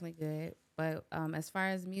conversation is definitely good. But as far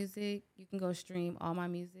as music, you can go stream all my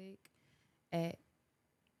music at,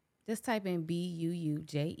 just type in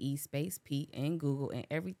BUUJE space P in Google, and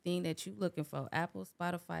everything that you looking for, Apple,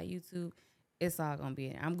 Spotify, YouTube, it's all going to be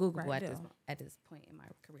in. I'm Googleable Right at this point in my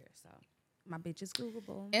career. So My bitch is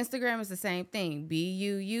Googleable. Instagram is the same thing,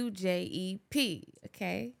 BUUJEP,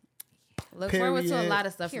 okay? Look forward to a Period. lot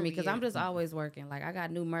of stuff for me because I'm Period. just always working. Like, I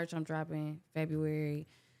got new merch I'm dropping February.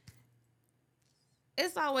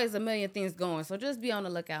 It's always a million things going, so just be on the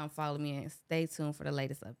lookout and follow me and stay tuned for the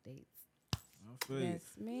latest updates. I feel you. Yes,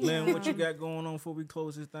 ma'am. Lynn, what you got going on before we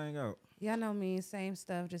close this thing out? Y'all know me, same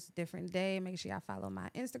stuff, just a different day. Make sure y'all follow my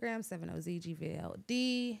Instagram,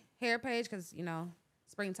 70ZGVLD hair page, because,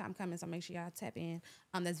 springtime coming, so make sure y'all tap in.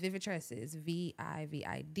 That's Vivid Tresses,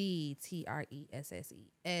 VIVID TRESSES.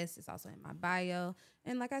 It's also in my bio.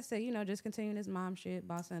 And like I said, just continuing this mom shit,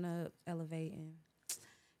 bossing up, elevating.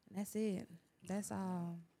 And that's it. That's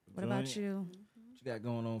all. What about you? What you got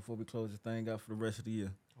going on before we close this thing out for the rest of the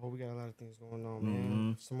year? Oh, we got a lot of things going on,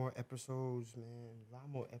 man. Some more episodes, man. A lot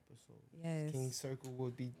more episodes. Yes. King Circle will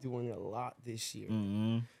be doing a lot this year.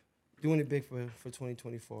 Mm-hmm. Doing it big for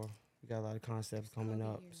 2024. We got a lot of concepts coming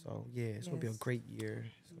up. So, yeah, it's going to be a Yes. great year.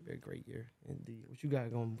 It's going to be a great year. Indeed. What you got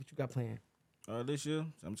going? What you got planned? This year,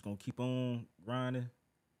 so I'm just gonna keep on grinding,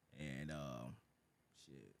 and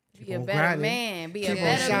shit. Be a on better grinding. man. Be Keep a on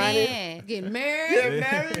better shining. man. Getting married.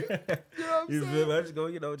 married. You feel me? I just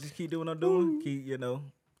go, just keep doing what I'm doing. Keep,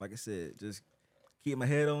 like I said, just keep my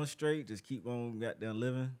head on straight. Just keep on goddamn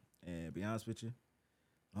living. And be honest with you,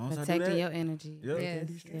 as long as I do Protecting that, your energy. yeah.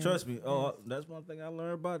 Yes. Trust me. Oh, that's one thing I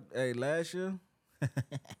learned about. Hey, last year,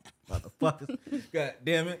 motherfuckers. God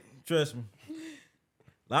damn it. Trust me.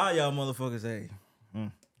 A lot of y'all motherfuckers, hey,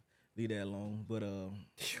 leave that alone. But Oh,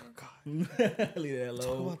 God. leave that Talk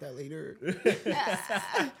alone. about that later.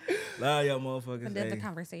 A lot of y'all motherfuckers, Another hey.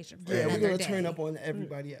 conversation. For Yeah, we're another going day. to turn up on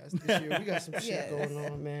everybody else this year. We got some shit Yes. going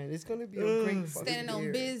on, man. It's going to be a great fucking Standing on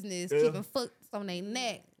year. business, Yeah. keeping foot on their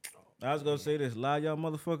neck. I was gonna say this. A lot of y'all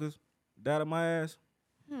motherfuckers died on my ass,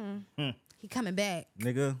 He coming back.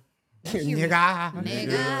 nigga. Nigga.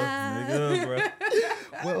 Nigga, bro.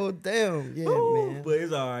 Well, damn. Yeah, man. But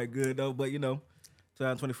it's all right, good though. But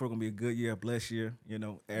 2024 gonna be a good year, a blessed year.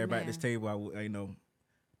 Everybody at this table, I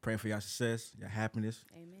praying for your success, your happiness,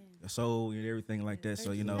 Amen. your soul, and everything like that. So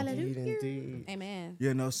Indeed, indeed.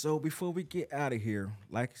 Amen. So before we get out of here,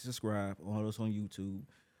 like and subscribe on us on YouTube,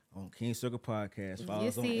 on King Circle Podcast. Follow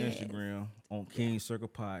us on Yes, yes. Instagram on King Circle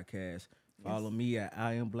Podcast. Follow me at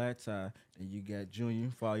I Am Black Tie, and you got Junior.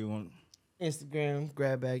 Follow you on. Instagram,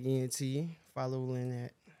 GrabBagENT. Follow Lynn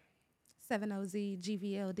at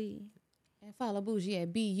 7OZGVLD. And follow Bougie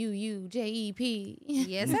at BUUJEP.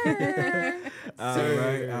 Yes, sir.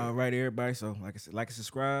 All right, everybody. So, like I said, like and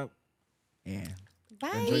subscribe, and Bye.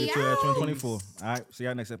 enjoy your 2024. All right, see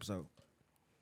y'all next episode.